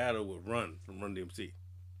had a battle with Run from Run DMC.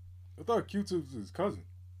 I thought Q-Tip was his cousin.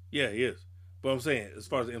 Yeah, he is. But I'm saying, as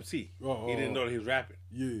far as the MC, he didn't know that he was rapping.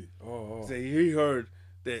 Yeah. So he heard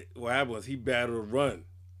that what happened was he battled Run.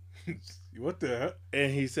 What the heck?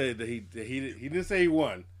 And he said that he didn't say he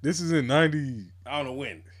won. This is in 90. I don't know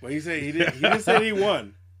when, but he said he didn't say he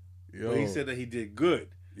won. Yo. But he said that he did good.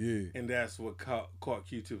 Yeah. And that's what caught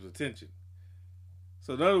Q-Tip's attention.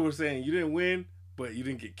 So in other words, saying you didn't win, but you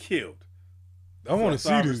didn't get killed. I want to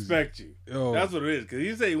see I this. respect you. Yo. That's what it is. Because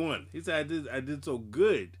he said he won. He said I did so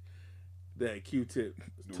good that Q-Tip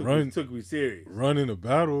took me serious. Running a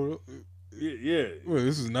battle. Yeah. Well,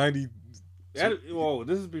 this is 90.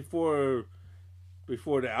 This is before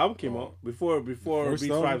the album came out. Before Beats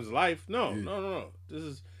Tribe's Life. No. This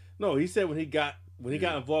is he said when he got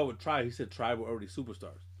involved with Tribe, he said Tribe were already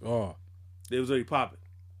superstars. Oh. They was already popping.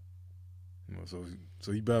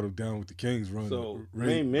 So he battled down with the Kings Run. So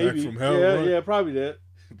maybe back from hell. Run. Yeah, probably that.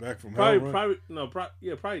 Back from hell.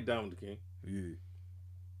 Probably down with the King. Yeah.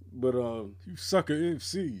 But you sucker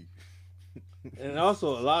MC. And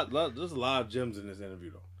also there's a lot of gems in this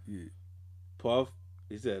interview though. Yeah. Puff,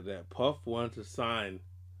 he said that Puff wanted to sign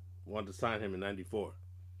him in '94.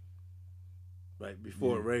 Right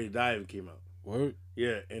before Ready to Die even came out. What?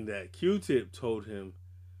 Yeah, and that Q-Tip told him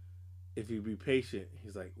if you be patient,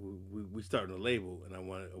 he's like, we starting a label, and I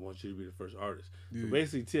want you to be the first artist. Yeah. So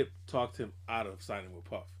basically, Tip talked him out of signing with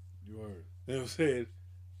Puff. You heard. You know what I'm saying?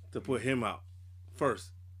 To put him out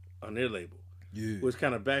first on their label. Yeah. Which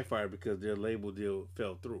kind of backfired because their label deal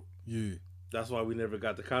fell through. Yeah. That's why we never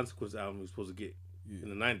got the Consequence album we were supposed to get in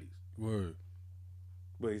the 90s. Word.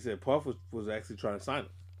 But he said Puff was actually trying to sign him.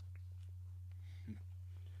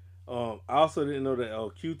 I also didn't know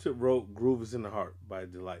that Q-Tip wrote "Groove Is in the Heart" by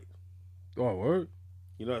Delight. Oh, word.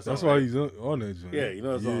 You know that song, that's why right? he's on that joint. Yeah, you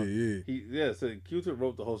know that song. Yeah. So Q-Tip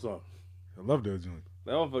wrote the whole song. I love that joint.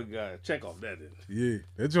 That motherfucker got a check off that. Didn't Yeah,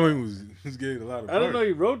 that joint was getting a lot of. I didn't know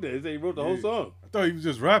he wrote that. He said he wrote the whole song. I thought he was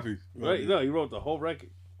just rapping. Right? No, he wrote the whole record.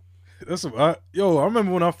 That's I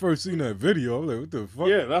remember when I first seen that video. I was like, "What the fuck?"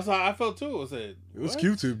 Yeah, that's how I felt too. I said, "It was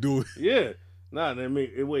Q-Tip doing." Yeah,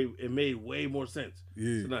 it made way more sense.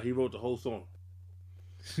 Yeah. So now he wrote the whole song.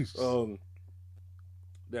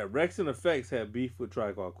 That Rex and Effects had beef with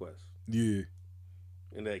Tribe Called Quest. Yeah.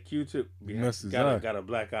 And that Q-Tip got a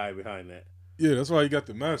black eye behind that. Yeah, that's why he got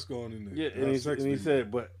the mask on in there. Yeah, and he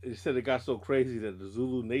said it got so crazy that the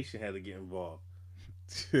Zulu Nation had to get involved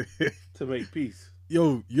to make peace.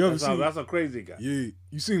 Yo, you ever seen? That's how crazy it got. Yeah,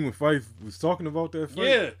 you seen when Fife was talking about that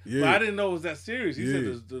fight? Yeah. But I didn't know it was that serious. He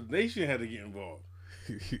said the nation had to get involved.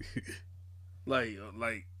 like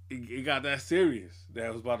it got that serious that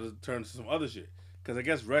it was about to turn to some other shit. Because I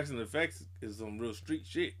guess Rex and Effects is some real street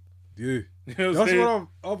shit. Yeah, you know that's what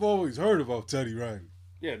I've always heard about Teddy Riley.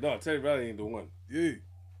 Yeah, no, Teddy Riley ain't the one. Yeah,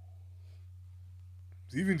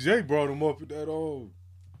 even Jay brought him up with that the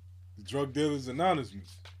Drug Dealers Anonymous.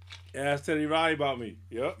 Ask Teddy Riley about me.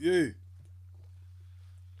 Yep. Yeah.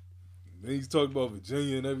 Then he's talking about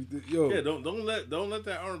Virginia and everything. Yo. Yeah, don't let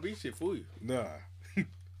that R&B shit fool you. Nah.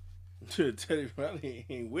 Teddy Riley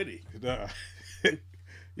ain't witty. Nah.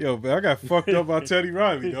 Yo, man, I got fucked up by Teddy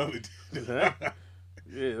Riley, though.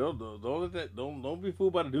 Yeah, don't be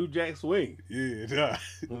fooled by the New Jack Swing. Yeah, nah.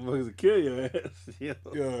 Motherfuckers will kill your ass.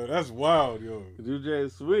 Yo, that's wild, yo. New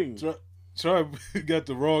Jack Swing. Try got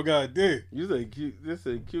the wrong idea. You say Q. This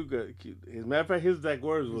say Q got Q. As a matter of fact, his exact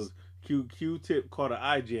words was Q-Tip caught an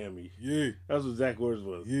eye jammy. Yeah, that's what exact words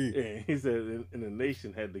was. Yeah, and he said, and the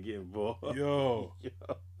nation had to get involved. Yo.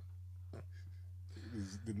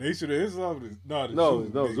 The Nation of Islam? No,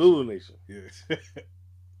 Zulu Nation. Yeah.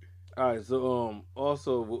 All right, so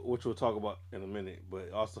also which we'll talk about in a minute,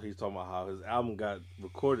 but also he's talking about how his album got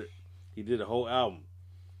recorded. He did a whole album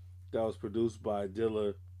that was produced by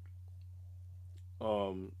Dilla.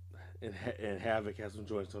 And Havoc has some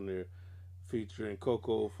joints on there, featuring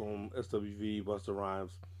Coco from SWV, Busta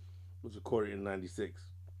Rhymes. It was recorded in '96.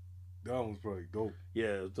 That one's probably dope.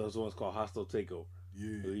 Yeah, those ones called Hostile Takeover.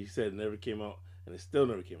 Yeah. He said it never came out, and it still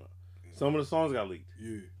never came out. Some of the songs got leaked.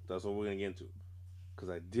 Yeah. That's what we're gonna get into. Because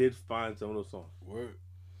I did find some of those songs. Word.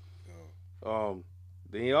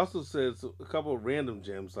 Then he also said a couple of random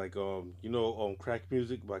gems, like Crack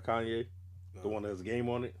Music by Kanye, the one that has a game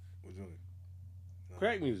on it. Which one? No.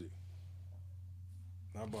 Crack Music.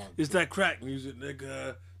 Not about It's that crack music,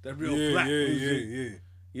 nigga. That real black yeah, music. Yeah.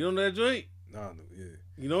 You know that joint? Nah, no, yeah.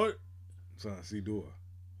 You know it? I'm trying to see, do I?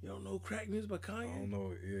 You don't know crack music by Kanye? I don't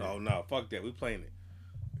know it, yeah. Oh, no. Fuck that. We playing it.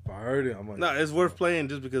 If I heard it, I'm like... No, it's worth playing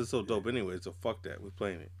just because it's so dope anyway, so fuck that. We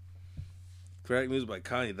playing it. Crack music by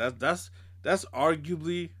Kanye. That's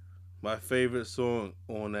arguably my favorite song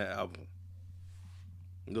on that album.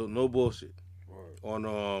 No bullshit. Word.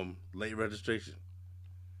 On Late Registration.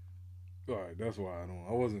 Alright, that's why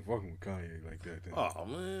I wasn't fucking with Kanye like that then. Oh,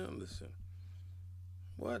 man, listen.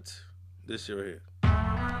 What? This shit right here.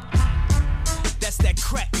 That's that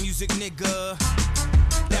crack music, nigga.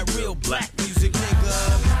 That real black music, nigga.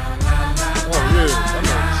 Oh, yeah. I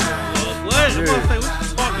know What? I'm about to say, what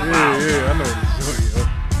you talking about? Yeah, I know this joint, yo.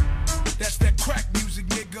 That's that crack music,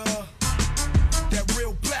 nigga. That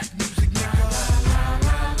real black music, nigga.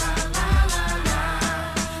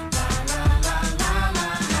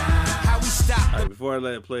 How we stop? All right, before I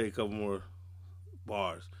let it play a couple more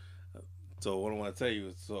bars. So what I want to tell you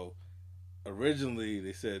is, so originally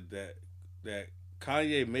they said that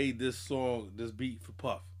Kanye made this beat for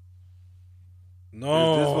Puff.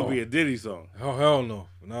 No. This would be a Diddy song. Oh, hell no.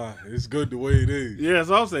 Nah, it's good the way it is. Yeah, that's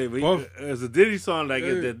what I'm saying. But Puff. it's a Diddy song that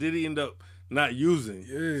Diddy ended up not using.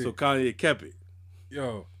 Yeah. So Kanye kept it.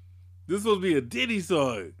 Yo. This is supposed to be a Diddy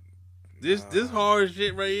song. This hard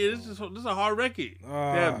shit right here. This is a hard record. They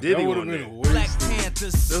have Diddy that would have on been there. a waste. Black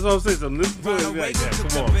Panthers. That's what I'm saying. So listen to it like that.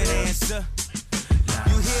 Come on, man. Answer.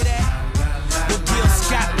 You hear that? What Gil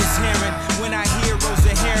Scott was hearing when our heroes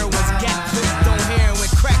and heroines got hooked on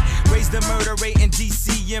heroin crack. Raised the murder rate in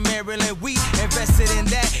DC and Maryland. We invested in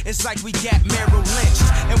that. It's like we got Merrill Lynch.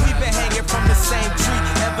 And we've been hanging from the same tree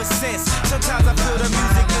ever since. Sometimes I feel the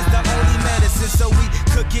music is the only medicine. So we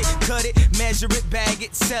cook it, cut it, measure it, bag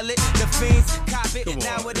it, sell it. The fiends cop it.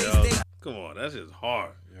 Nowadays Come on, that's just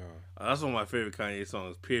hard. Yeah. That's one of my favorite Kanye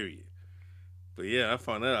songs, period. But yeah, I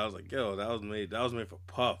found that out. I was like, yo, that was made for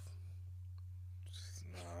Puff.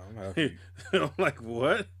 Nah, I'm happy. I'm like,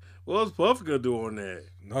 what? What was Puff gonna do on that?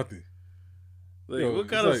 Nothing. Like, Yo, what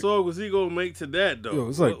kind of song was he gonna make to that though? Yo,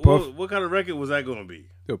 it's like what kind of record was that gonna be?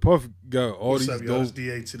 Yo, Puff got all What's these up, y'all? It's dope...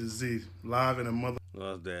 DA to the Z, live in a mother.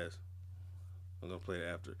 No, that's Daz. I'm gonna play it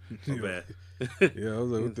after. My Yeah. bad. Yeah, I was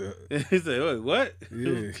like, what the... He said, wait, what?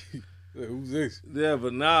 Yeah. Like, who's this? Yeah,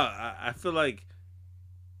 but now I feel like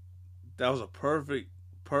that was a perfect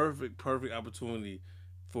opportunity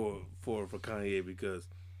for Kanye, because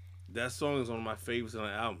that song is one of my favorites on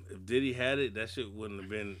the album. If Diddy had it, that shit wouldn't have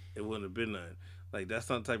been nothing. Like, that's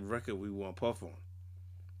not the type of record we want Puff on.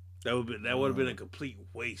 That would have been a complete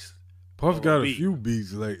waste. Puff got a few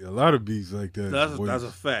beats, like a lot of beats like that. That's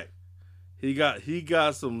a fact. He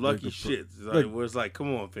got some lucky Like shit. Where it's like,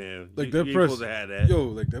 come on, fam. Like you that ain't press, supposed to have that. Yo,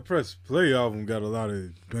 like that Press Play album got a lot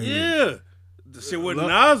of bangers. Yeah. The shit with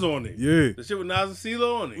Nas on it. Yeah. The shit with Nas and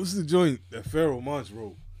CeeLo on it. What's the joint that Pharoah Monch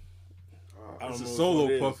wrote? I don't It's a know solo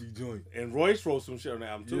what it is. Puffy joint. And Royce wrote some shit on the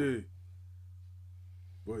album too.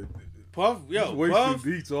 Yeah. But Puff, yo, he's wasting Puff,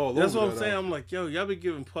 beats all that's over what I'm that saying. album. I'm like, yo, y'all be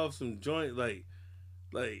giving Puff some joint, like,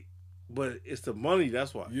 but it's the money.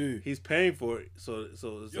 That's why. Yeah. He's paying for it, so it's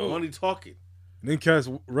the money talking. And then cats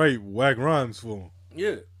write whack rhymes for him.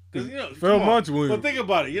 Yeah, because Pharoah Monch win. But think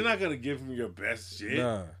about it. You're not gonna give him your best shit.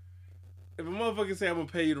 Nah. If a motherfucker say I'm gonna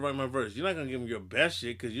pay you to write my verse, you're not gonna give him your best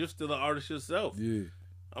shit because you're still an artist yourself. Yeah.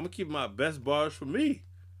 I'm gonna keep my best bars for me.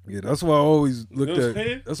 Yeah, that's why I always looked You know what I'm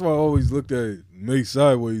saying? at. That's why I always looked at May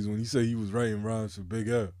sideways when he said he was writing rhymes for Big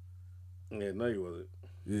L. Yeah, no, you wasn't.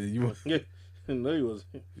 Yeah, you no, you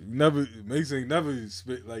wasn't. never. Mace ain't never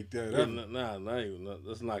spit like that. Yeah, ever.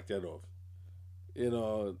 let's knock that off.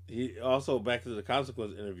 He also, back to the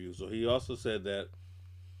Consequence interview. So he also said that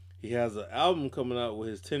he has an album coming out with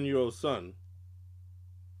his 10-year-old son.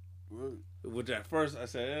 What? Which at first I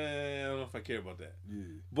said, I don't know if I care about that. Yeah.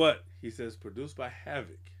 But he says produced by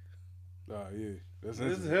Havoc. Yeah. That's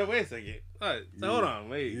Wait a second. All right, so hold on,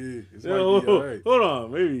 wait. Yeah, it's Hold right.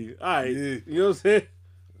 on, maybe. All right, Yeah. you know what I'm saying?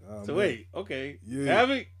 So man. wait, okay. Yeah.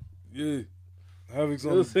 Havoc? Yeah. Havoc's You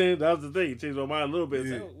know on what I'm saying? That was the thing. He changed my mind a little bit.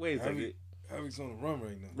 Yeah. Said, wait a second. Havoc's on the run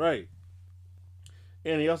right now. Right.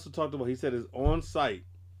 And he also talked about, he said it's on site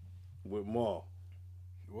with Maul.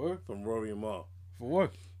 What? From Rory and Maul. For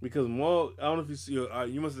what? Because Maul, I don't know if you see,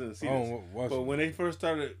 you must have seen this. Watch but it. when they first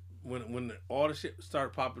started, when all the shit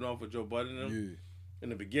started popping off with Joe Budden and them, in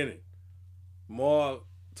the beginning, Maul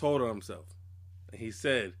told on himself. And he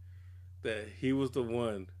said that he was the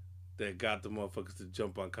one that got the motherfuckers to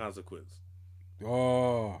jump on Consequence.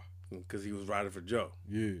 Oh. Because he was riding for Joe.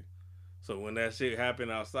 Yeah. So when that shit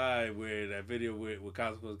happened outside, where that video where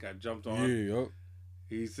Consequence got jumped on,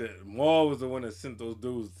 he said Maul was the one that sent those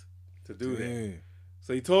dudes to do that.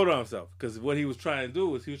 So he told on himself, because what he was trying to do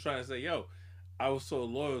was he was trying to say, yo, I was so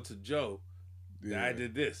loyal to Joe that I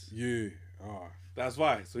did this. Yeah. That's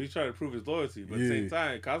why. So he's trying to prove his loyalty. But at the same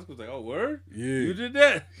time, Consequence was like, oh, word? Yeah. You did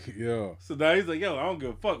that? Yeah. So now he's like, yo, I don't give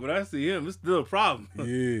a fuck. When I see him, it's still a problem.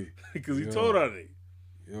 Yeah. Because he told on it.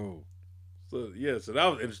 Yo. So, yeah, so that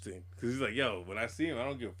was interesting. Because he's like, yo, when I see him, I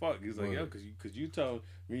don't give a fuck. He's like, yo, because you tell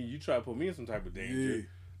me, you try to put me in some type of danger. Yeah.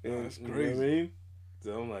 And, That's you know crazy. what I mean?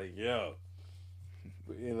 So I'm like, yo.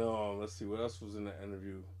 But, you know, let's see, what else was in the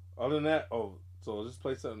interview? Other than that, so I'll just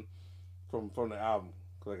play something from the album.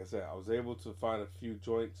 Because like I said, I was able to find a few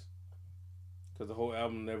joints. Because the whole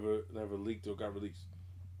album never leaked or got released.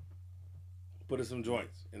 But it's some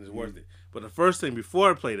joints, and it's worth it. But the first thing,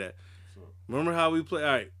 before I play that, remember how we play?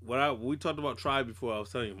 All right, we talked about Tribe before. I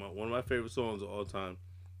was telling you, one of my favorite songs of all time,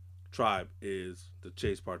 Tribe, is The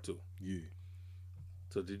Chase Part 2. Yeah.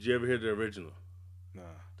 So did you ever hear the original? Nah.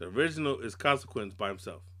 The original is Consequence by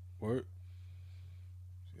himself. What?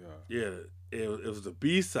 Yeah. Yeah, it was the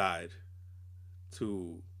B-side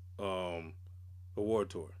to Award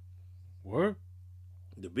Tour. What?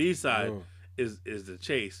 The B-side is The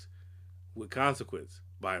Chase with Consequence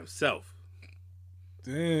by himself.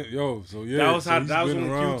 Damn, yo, so yeah. That was so how. he's That was been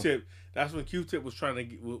when around. Q-Tip. That's when Q-Tip was trying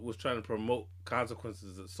to promote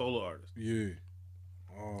Consequences as a solo artist. Yeah.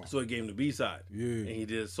 Oh. So he gave him the B-side. Yeah. And he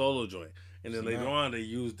did a solo joint. And then So later now- on, they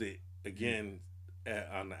used it again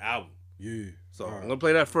on the album. Yeah. So I'm gonna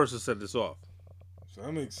play that first to set this off. So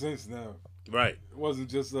that makes sense now. Right. It wasn't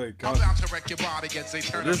just like. I'm about to wreck your body against they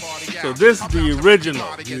turn the party out. So this is the original.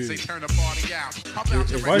 It's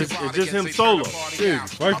just him solo. Yeah,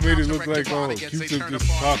 Spike made it look like Q-Tip just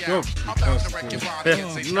popped up.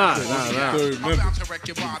 Nah.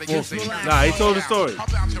 Nah, he told the story.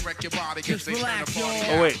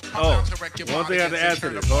 Oh wait. One thing I have to add to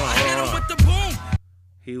this. Hold on.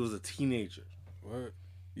 He was a teenager. What?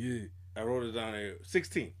 Yeah. I wrote it down here.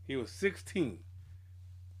 16. He was 16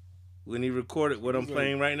 when he recorded what I'm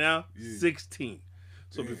playing right now. 16.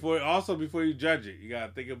 So before you judge it, you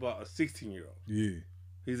gotta think about a 16-year-old. Yeah.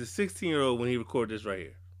 He's a 16-year-old when he recorded this right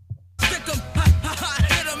here. Hit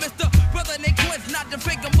him, Mr. Brother Nick Quince, not to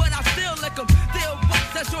fake him, but I still lick him. Still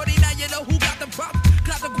bust that shorty, now you know who got the props.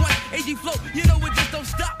 Consequence, AG flow, you know it just don't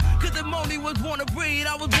stop. Cause the money was born to breed,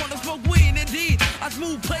 I was born to smoke weed, indeed. I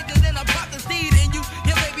smooth played it and I popped the seed in you.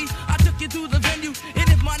 Yeah, baby, I took you to the venue. And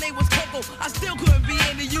if my name was Coco, I still couldn't be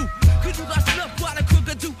into you. Cause you got snuffed by the crook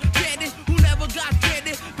or two bandit who never got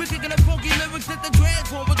stranded. Been kicking the funky lyrics that the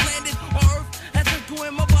transform was landed on earth. That's just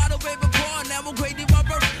in my bottle, baby, car. Now I'm crazy my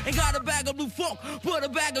birth. Ain't got a bag of blue funk, but a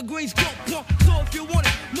bag of green skunk punk. So if you want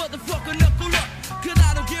it, motherfucker, knuckle up. Cause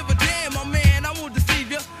I don't give a damn, my man, I won't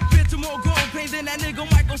deceive ya. Been to more growing pains than that nigga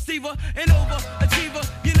Michael Seaver. An overachiever,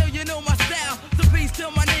 you know my style. So peace to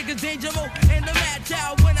my niggas, Danger Mo and the Mad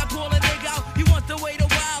Child. When I call a nigga out, he wants to wait a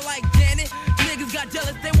while like Janet. Niggas got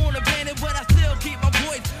jealous, they wanna ban it, but I still keep my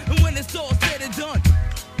voice. And when it's all said and done,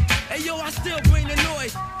 hey yo, I still bring the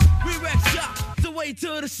noise. We wreck shop, so wait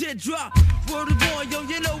till the shit drop. Word is born, yo,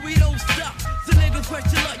 you know we don't stop. So niggas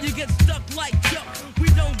question luck, you get stuck like Chuck. We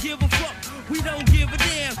don't give a fuck, we don't give a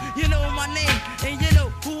damn. You know my name, and you know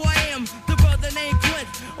who I am. The brother named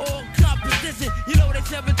Quince, all competition. You know they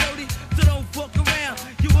 730, so don't fuck around.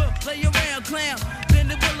 You will play around, clown. Then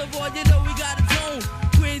the boulevard, you know we got a zone.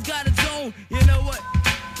 Queens got a zone, you know what?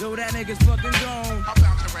 Yo, that nigga's fucking gone.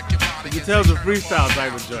 You can tell it's a freestyle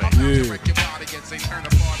type of joint. Yeah.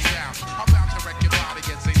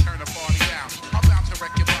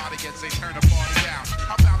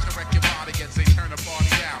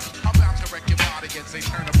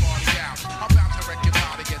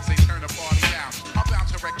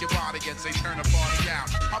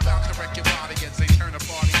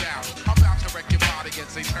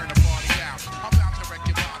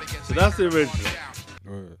 So that's the original.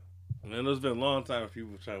 Right. Man, it's been a long time for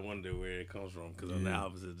people try to wonder where it comes from because on the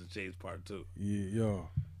album is The Chase Part 2. Yeah, yo.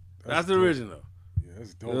 That's the original. Yeah,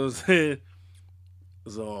 that's You know what dope. I'm saying?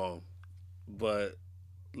 So, but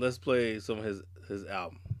let's play some of his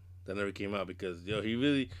album that never came out because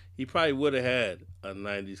he probably would have had a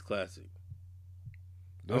 '90s classic.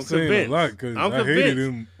 That's saying a lot because I hated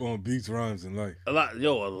him on Beats, Rhymes, and Life. A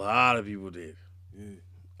lot of people did. Yeah.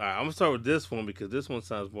 All right, I'm gonna start with this one because this one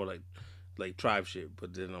sounds more like Tribe shit.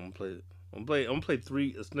 But then I'm gonna play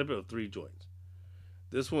a snippet of 3 joints.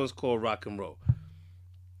 This one's called Rock and Roll.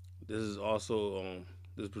 This is also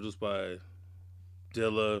this is produced by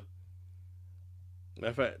Dilla. Matter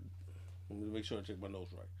of fact, let me make sure I check my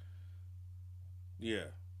notes right. Yeah,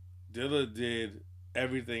 Dilla did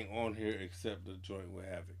everything on here except the joint with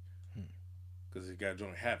Havoc, because he got a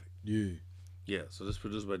joint with Havoc. Yeah. So this is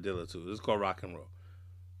produced by Dilla too. This is called Rock and Roll.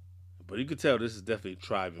 But you can tell this is definitely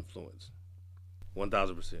Tribe influence,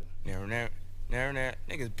 1000%.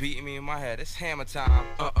 Niggas beating me in my head. It's hammer time.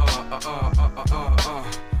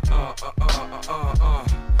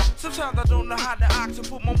 Sometimes I don't know how to act and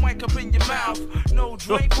put my mic up in your mouth. No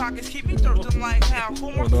drain pockets keep me thirsting like hell.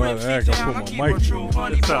 Pull my friends down, I keep a true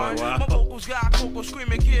honey bun. My vocals got Coco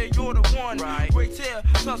screaming, kid, you're the one. Right there,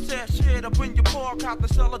 sunset shit up in your park, out the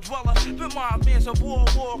cellar dweller. Been my fans a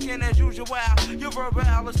walk, and as usual, your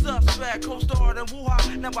verbal is suspect. Co-starred and woo-ha,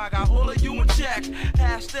 now I got all of you in check.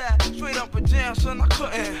 Ask that, straight up and down, son, I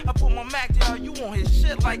couldn't. I put my Mac down, you on his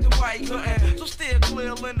shit like the white couldn't. So steer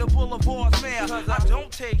clear, Linda Boulevard's man. Cause I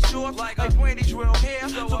don't take shorts like Brandy's real hair.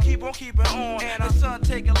 So keep on keeping on, and the sun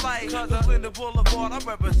take a light. Cause Linda Boulevard, I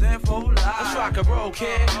represent for life. Let's rock a roll,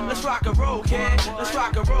 kid. Let's rock a roll, kid. Let's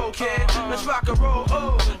rock a roll, kid. Let's rock a roll,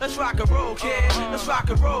 oh. Let's rock a roll, kid. Let's rock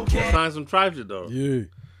a roll, kid. Find some Tribe shit though. Yeah.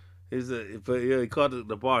 He called it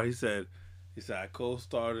the bar. He said I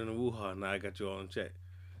co-starred in the Wuha. Now I got you all in check.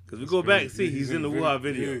 Because we go back and see he's in the Wuha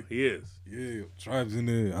video. Yeah. He is. Yeah. Tribe's in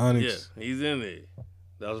there. Onyx. Yeah, he's in there.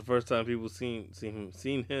 That was the first time people seen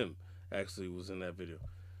him. Actually, was in that video.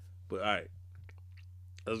 But all right,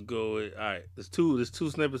 let's go with, all right. There's two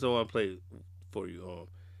snippets I want to play for you.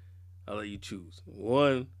 I'll let you choose.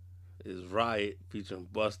 One is Riot featuring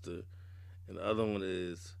Busta, and the other one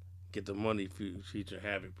is Get the Money featuring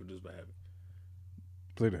Havoc, produced by Havoc.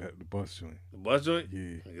 Play the bus joint. The bus joint?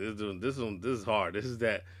 Yeah. This is hard. This is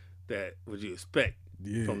that what you expect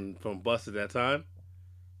from Busta at that time.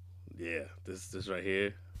 Yeah, this right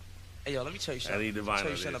here. Hey, yo, let me tell you something. I need to tell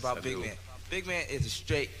you something about Big Man. Big Man is a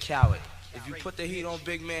straight coward. If you put the heat on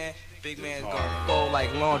Big Man is gonna fold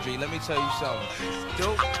like laundry. Let me tell you something.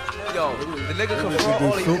 Dude, yo, the nigga can fraud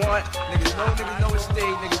all he want. Niggas know his stage.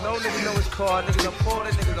 Niggas know his car. Niggas done pulled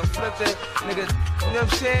it. Niggas done flipped it. Niggas, you know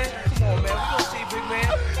what I'm saying? Come on, man. We gon' see Big Man.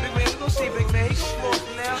 We gon' see Big Man. He can floss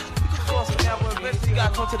him now. Now, but eventually you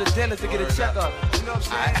gotta come to the dentist to get a checkup. You know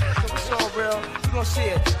what I'm saying? So it's all real. You gon' see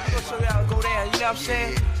it. We gon' show you how to go down. You know what I'm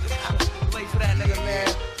saying? Wait for that nigga, man.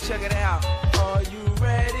 Check it out. Are you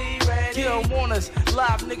ready? You don't want us.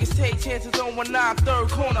 Live niggas take chances on 1-9 third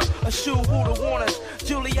corner. A shoe who to warn us.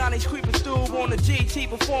 Giuliani's creeping through on the GT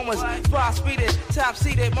performance. 5 speeded, top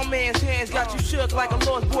seated. My man's hands got you shook like a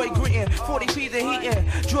lost boy greeting. 40 P's of heating.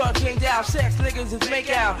 Drug king down. Sex niggas is make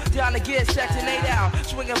out. Down to get section 8 out.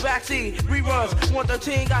 Swinging backseat. Reruns.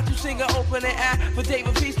 113 got you singing open and act for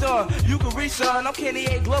David Feaston. You can reach son. I'm Kenny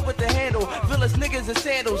A. Glove with the handle. Village niggas in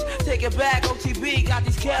sandals. Take it back. OTB got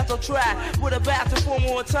these cats on track. With a bath to form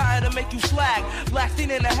more time to make you slag. Black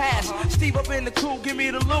thin in the hash. Steve up in the cool. Give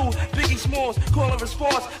me the loo. Biggie Smalls. Call a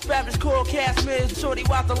response. Fabrics call cast mids. Shorty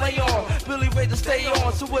watch the lay on. Billy Ray to stay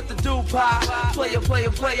on. So what to do, pop? Play on.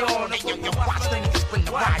 Hey, yo, watch niggas bring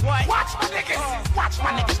the riot. Watch my niggas. Watch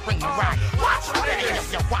my niggas bring the riot. Watch my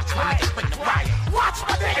niggas. Yo, watch my niggas bring the riot. Watch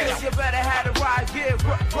my niggas. You better have the riot. Get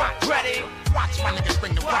ready. Watch my niggas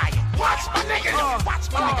bring the riot. Watch my niggas.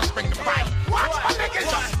 Watch my niggas bring the riot. Watch my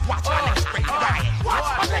niggas. Watch my niggas bring the riot. Watch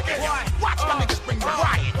my niggas. Watch my niggas bring the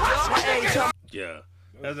riot. Watch my niggas. Yeah,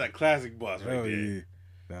 that's that classic boss right there. Yeah.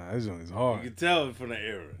 Nah, this one is hard. You can tell from the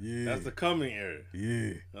era. Yeah. That's the coming era.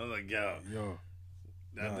 Yeah. I was like, yo.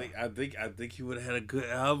 Nah. I think he would have had a good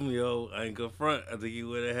album, yo. I ain't gonna front. I think he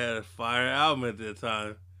would have had a fire album at that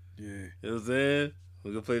time. Yeah. You know what I'm saying?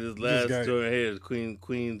 We're gonna play this last joint here.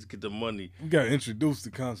 Queens Get the Money. We got introduced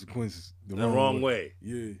to Consequences the wrong way.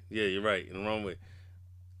 Yeah. Yeah, you're right. In the wrong way.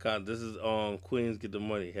 This is Queens Get the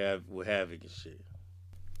Money with Havoc and shit.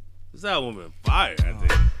 This album been fire, I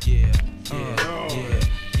think. Yeah.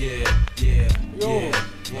 Yo,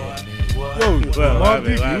 Mobb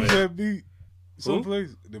Deep use that beat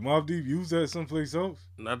someplace? Did Mobb Deep use that someplace else?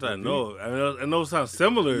 Not that I know. I know it sounds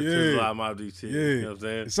similar to a lot of Mobb Deep shit. Yeah. You know what I'm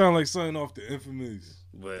saying? It sounded like something off the Infamous.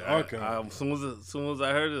 But as soon as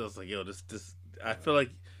I heard it, I was like, yo, this I feel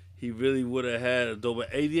like he really would have had a dope.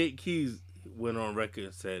 88 Keys went on record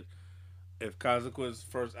and said, if Consequence's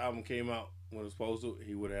first album came out when it was supposed to,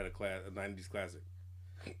 he would have had a 90s classic.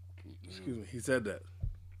 Excuse me. He said that.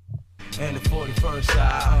 And the 41st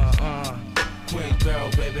side,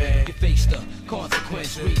 Queensboro, baby. You face the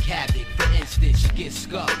consequence, wreak havoc. For instance, you get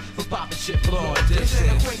scuffed for popping shit from long This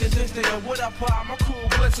ain't a distance. quick distance, yo, what up, pop? My crew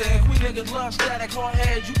glisten. We niggas love static, hard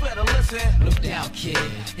heads, you better listen. No doubt, kid.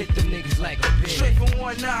 Hit them niggas like a bitch. Straight from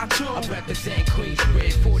 192. I represent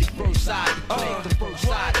Queensbridge, 41st side to click, the first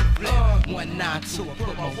side to flip. 192, I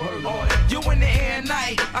put my word on it. You in the air at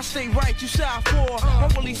night, I stay right, you south for. I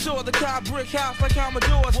really saw the car brick house like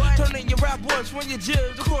Commodores. Turning your rap boys when you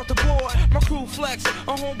jibs across the board. My crew flex,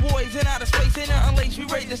 our homeboys in outer space. Ain't nothing late, we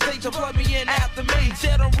raise the stage, so plug me in after me.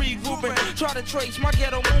 Said I'm regrouping, try to trace my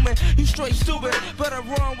ghetto movement. You straight stupid, better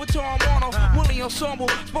run with Tom Arnold. Willie Ensemble,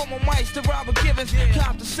 spoke my mics to Robert Givens.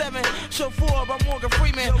 Cop to 7, show 4 by Morgan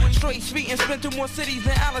Freeman. Straight speeding, spin through more cities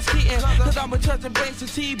than Alice Keaton. Cause I'm a touching base to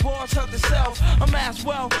T-Boss, help yourself. I'm ass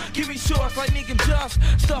well, give me shorts like Nick and Just.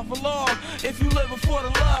 Stuff along, if you live before the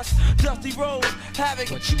lust. Dusty Rose,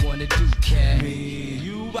 Havoc. What you wanna do, cat? Me,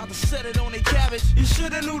 you about to set it on their cabbage. You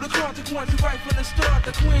shoulda knew the consequences right from the start.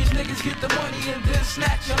 The Queens niggas get the money and then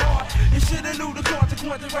snatch your heart. You shoulda knew the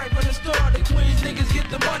consequences right from the start. The Queens niggas get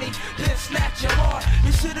the money, then snatch your heart.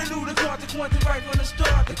 You shoulda knew the consequences right from the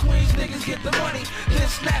start. The Queens niggas get the money, then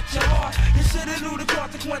snatch your heart. You shoulda knew the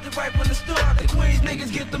consequences right from the start. The Queens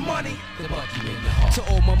niggas get the money. The bucky in the heart. To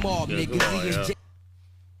all my mob Yeah, niggas, go on, E and yeah. J.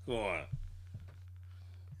 Go on.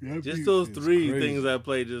 That Just beat those is 3 crazy. things I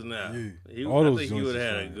played just now. Yeah. All I those think he joints would is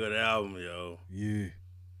have had a fire. good album, yo. Yeah.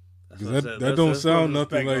 That's Cause what I that said. don't Let's sound put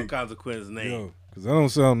nothing respect on like Consequence's name. Yo, cause I don't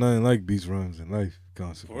sound nothing like Beats, Rhymes, and Life.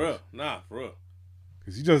 Consequence. For real, nah, for real.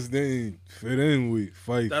 Cause he just didn't fit in with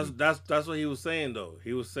Fife. That's what he was saying though.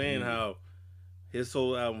 He was saying how his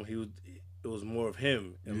solo album it was more of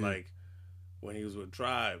him, and like when he was with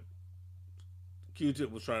Tribe,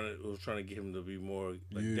 Q-Tip was trying to get him to be more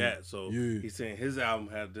like that. So he's saying his album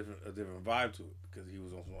had a different vibe to it because he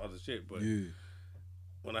was on some other shit. But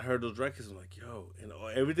when I heard those records, I'm like, yo, and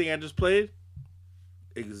everything I just played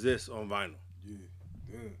exists on vinyl.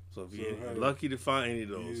 So if you're lucky to find any of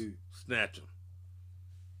those, snatch them.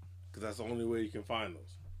 Because that's the only way you can find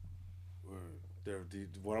those.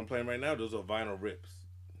 What I'm playing right now, those are vinyl rips.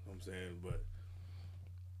 You know what I'm saying? But,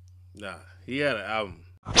 nah, he had an album.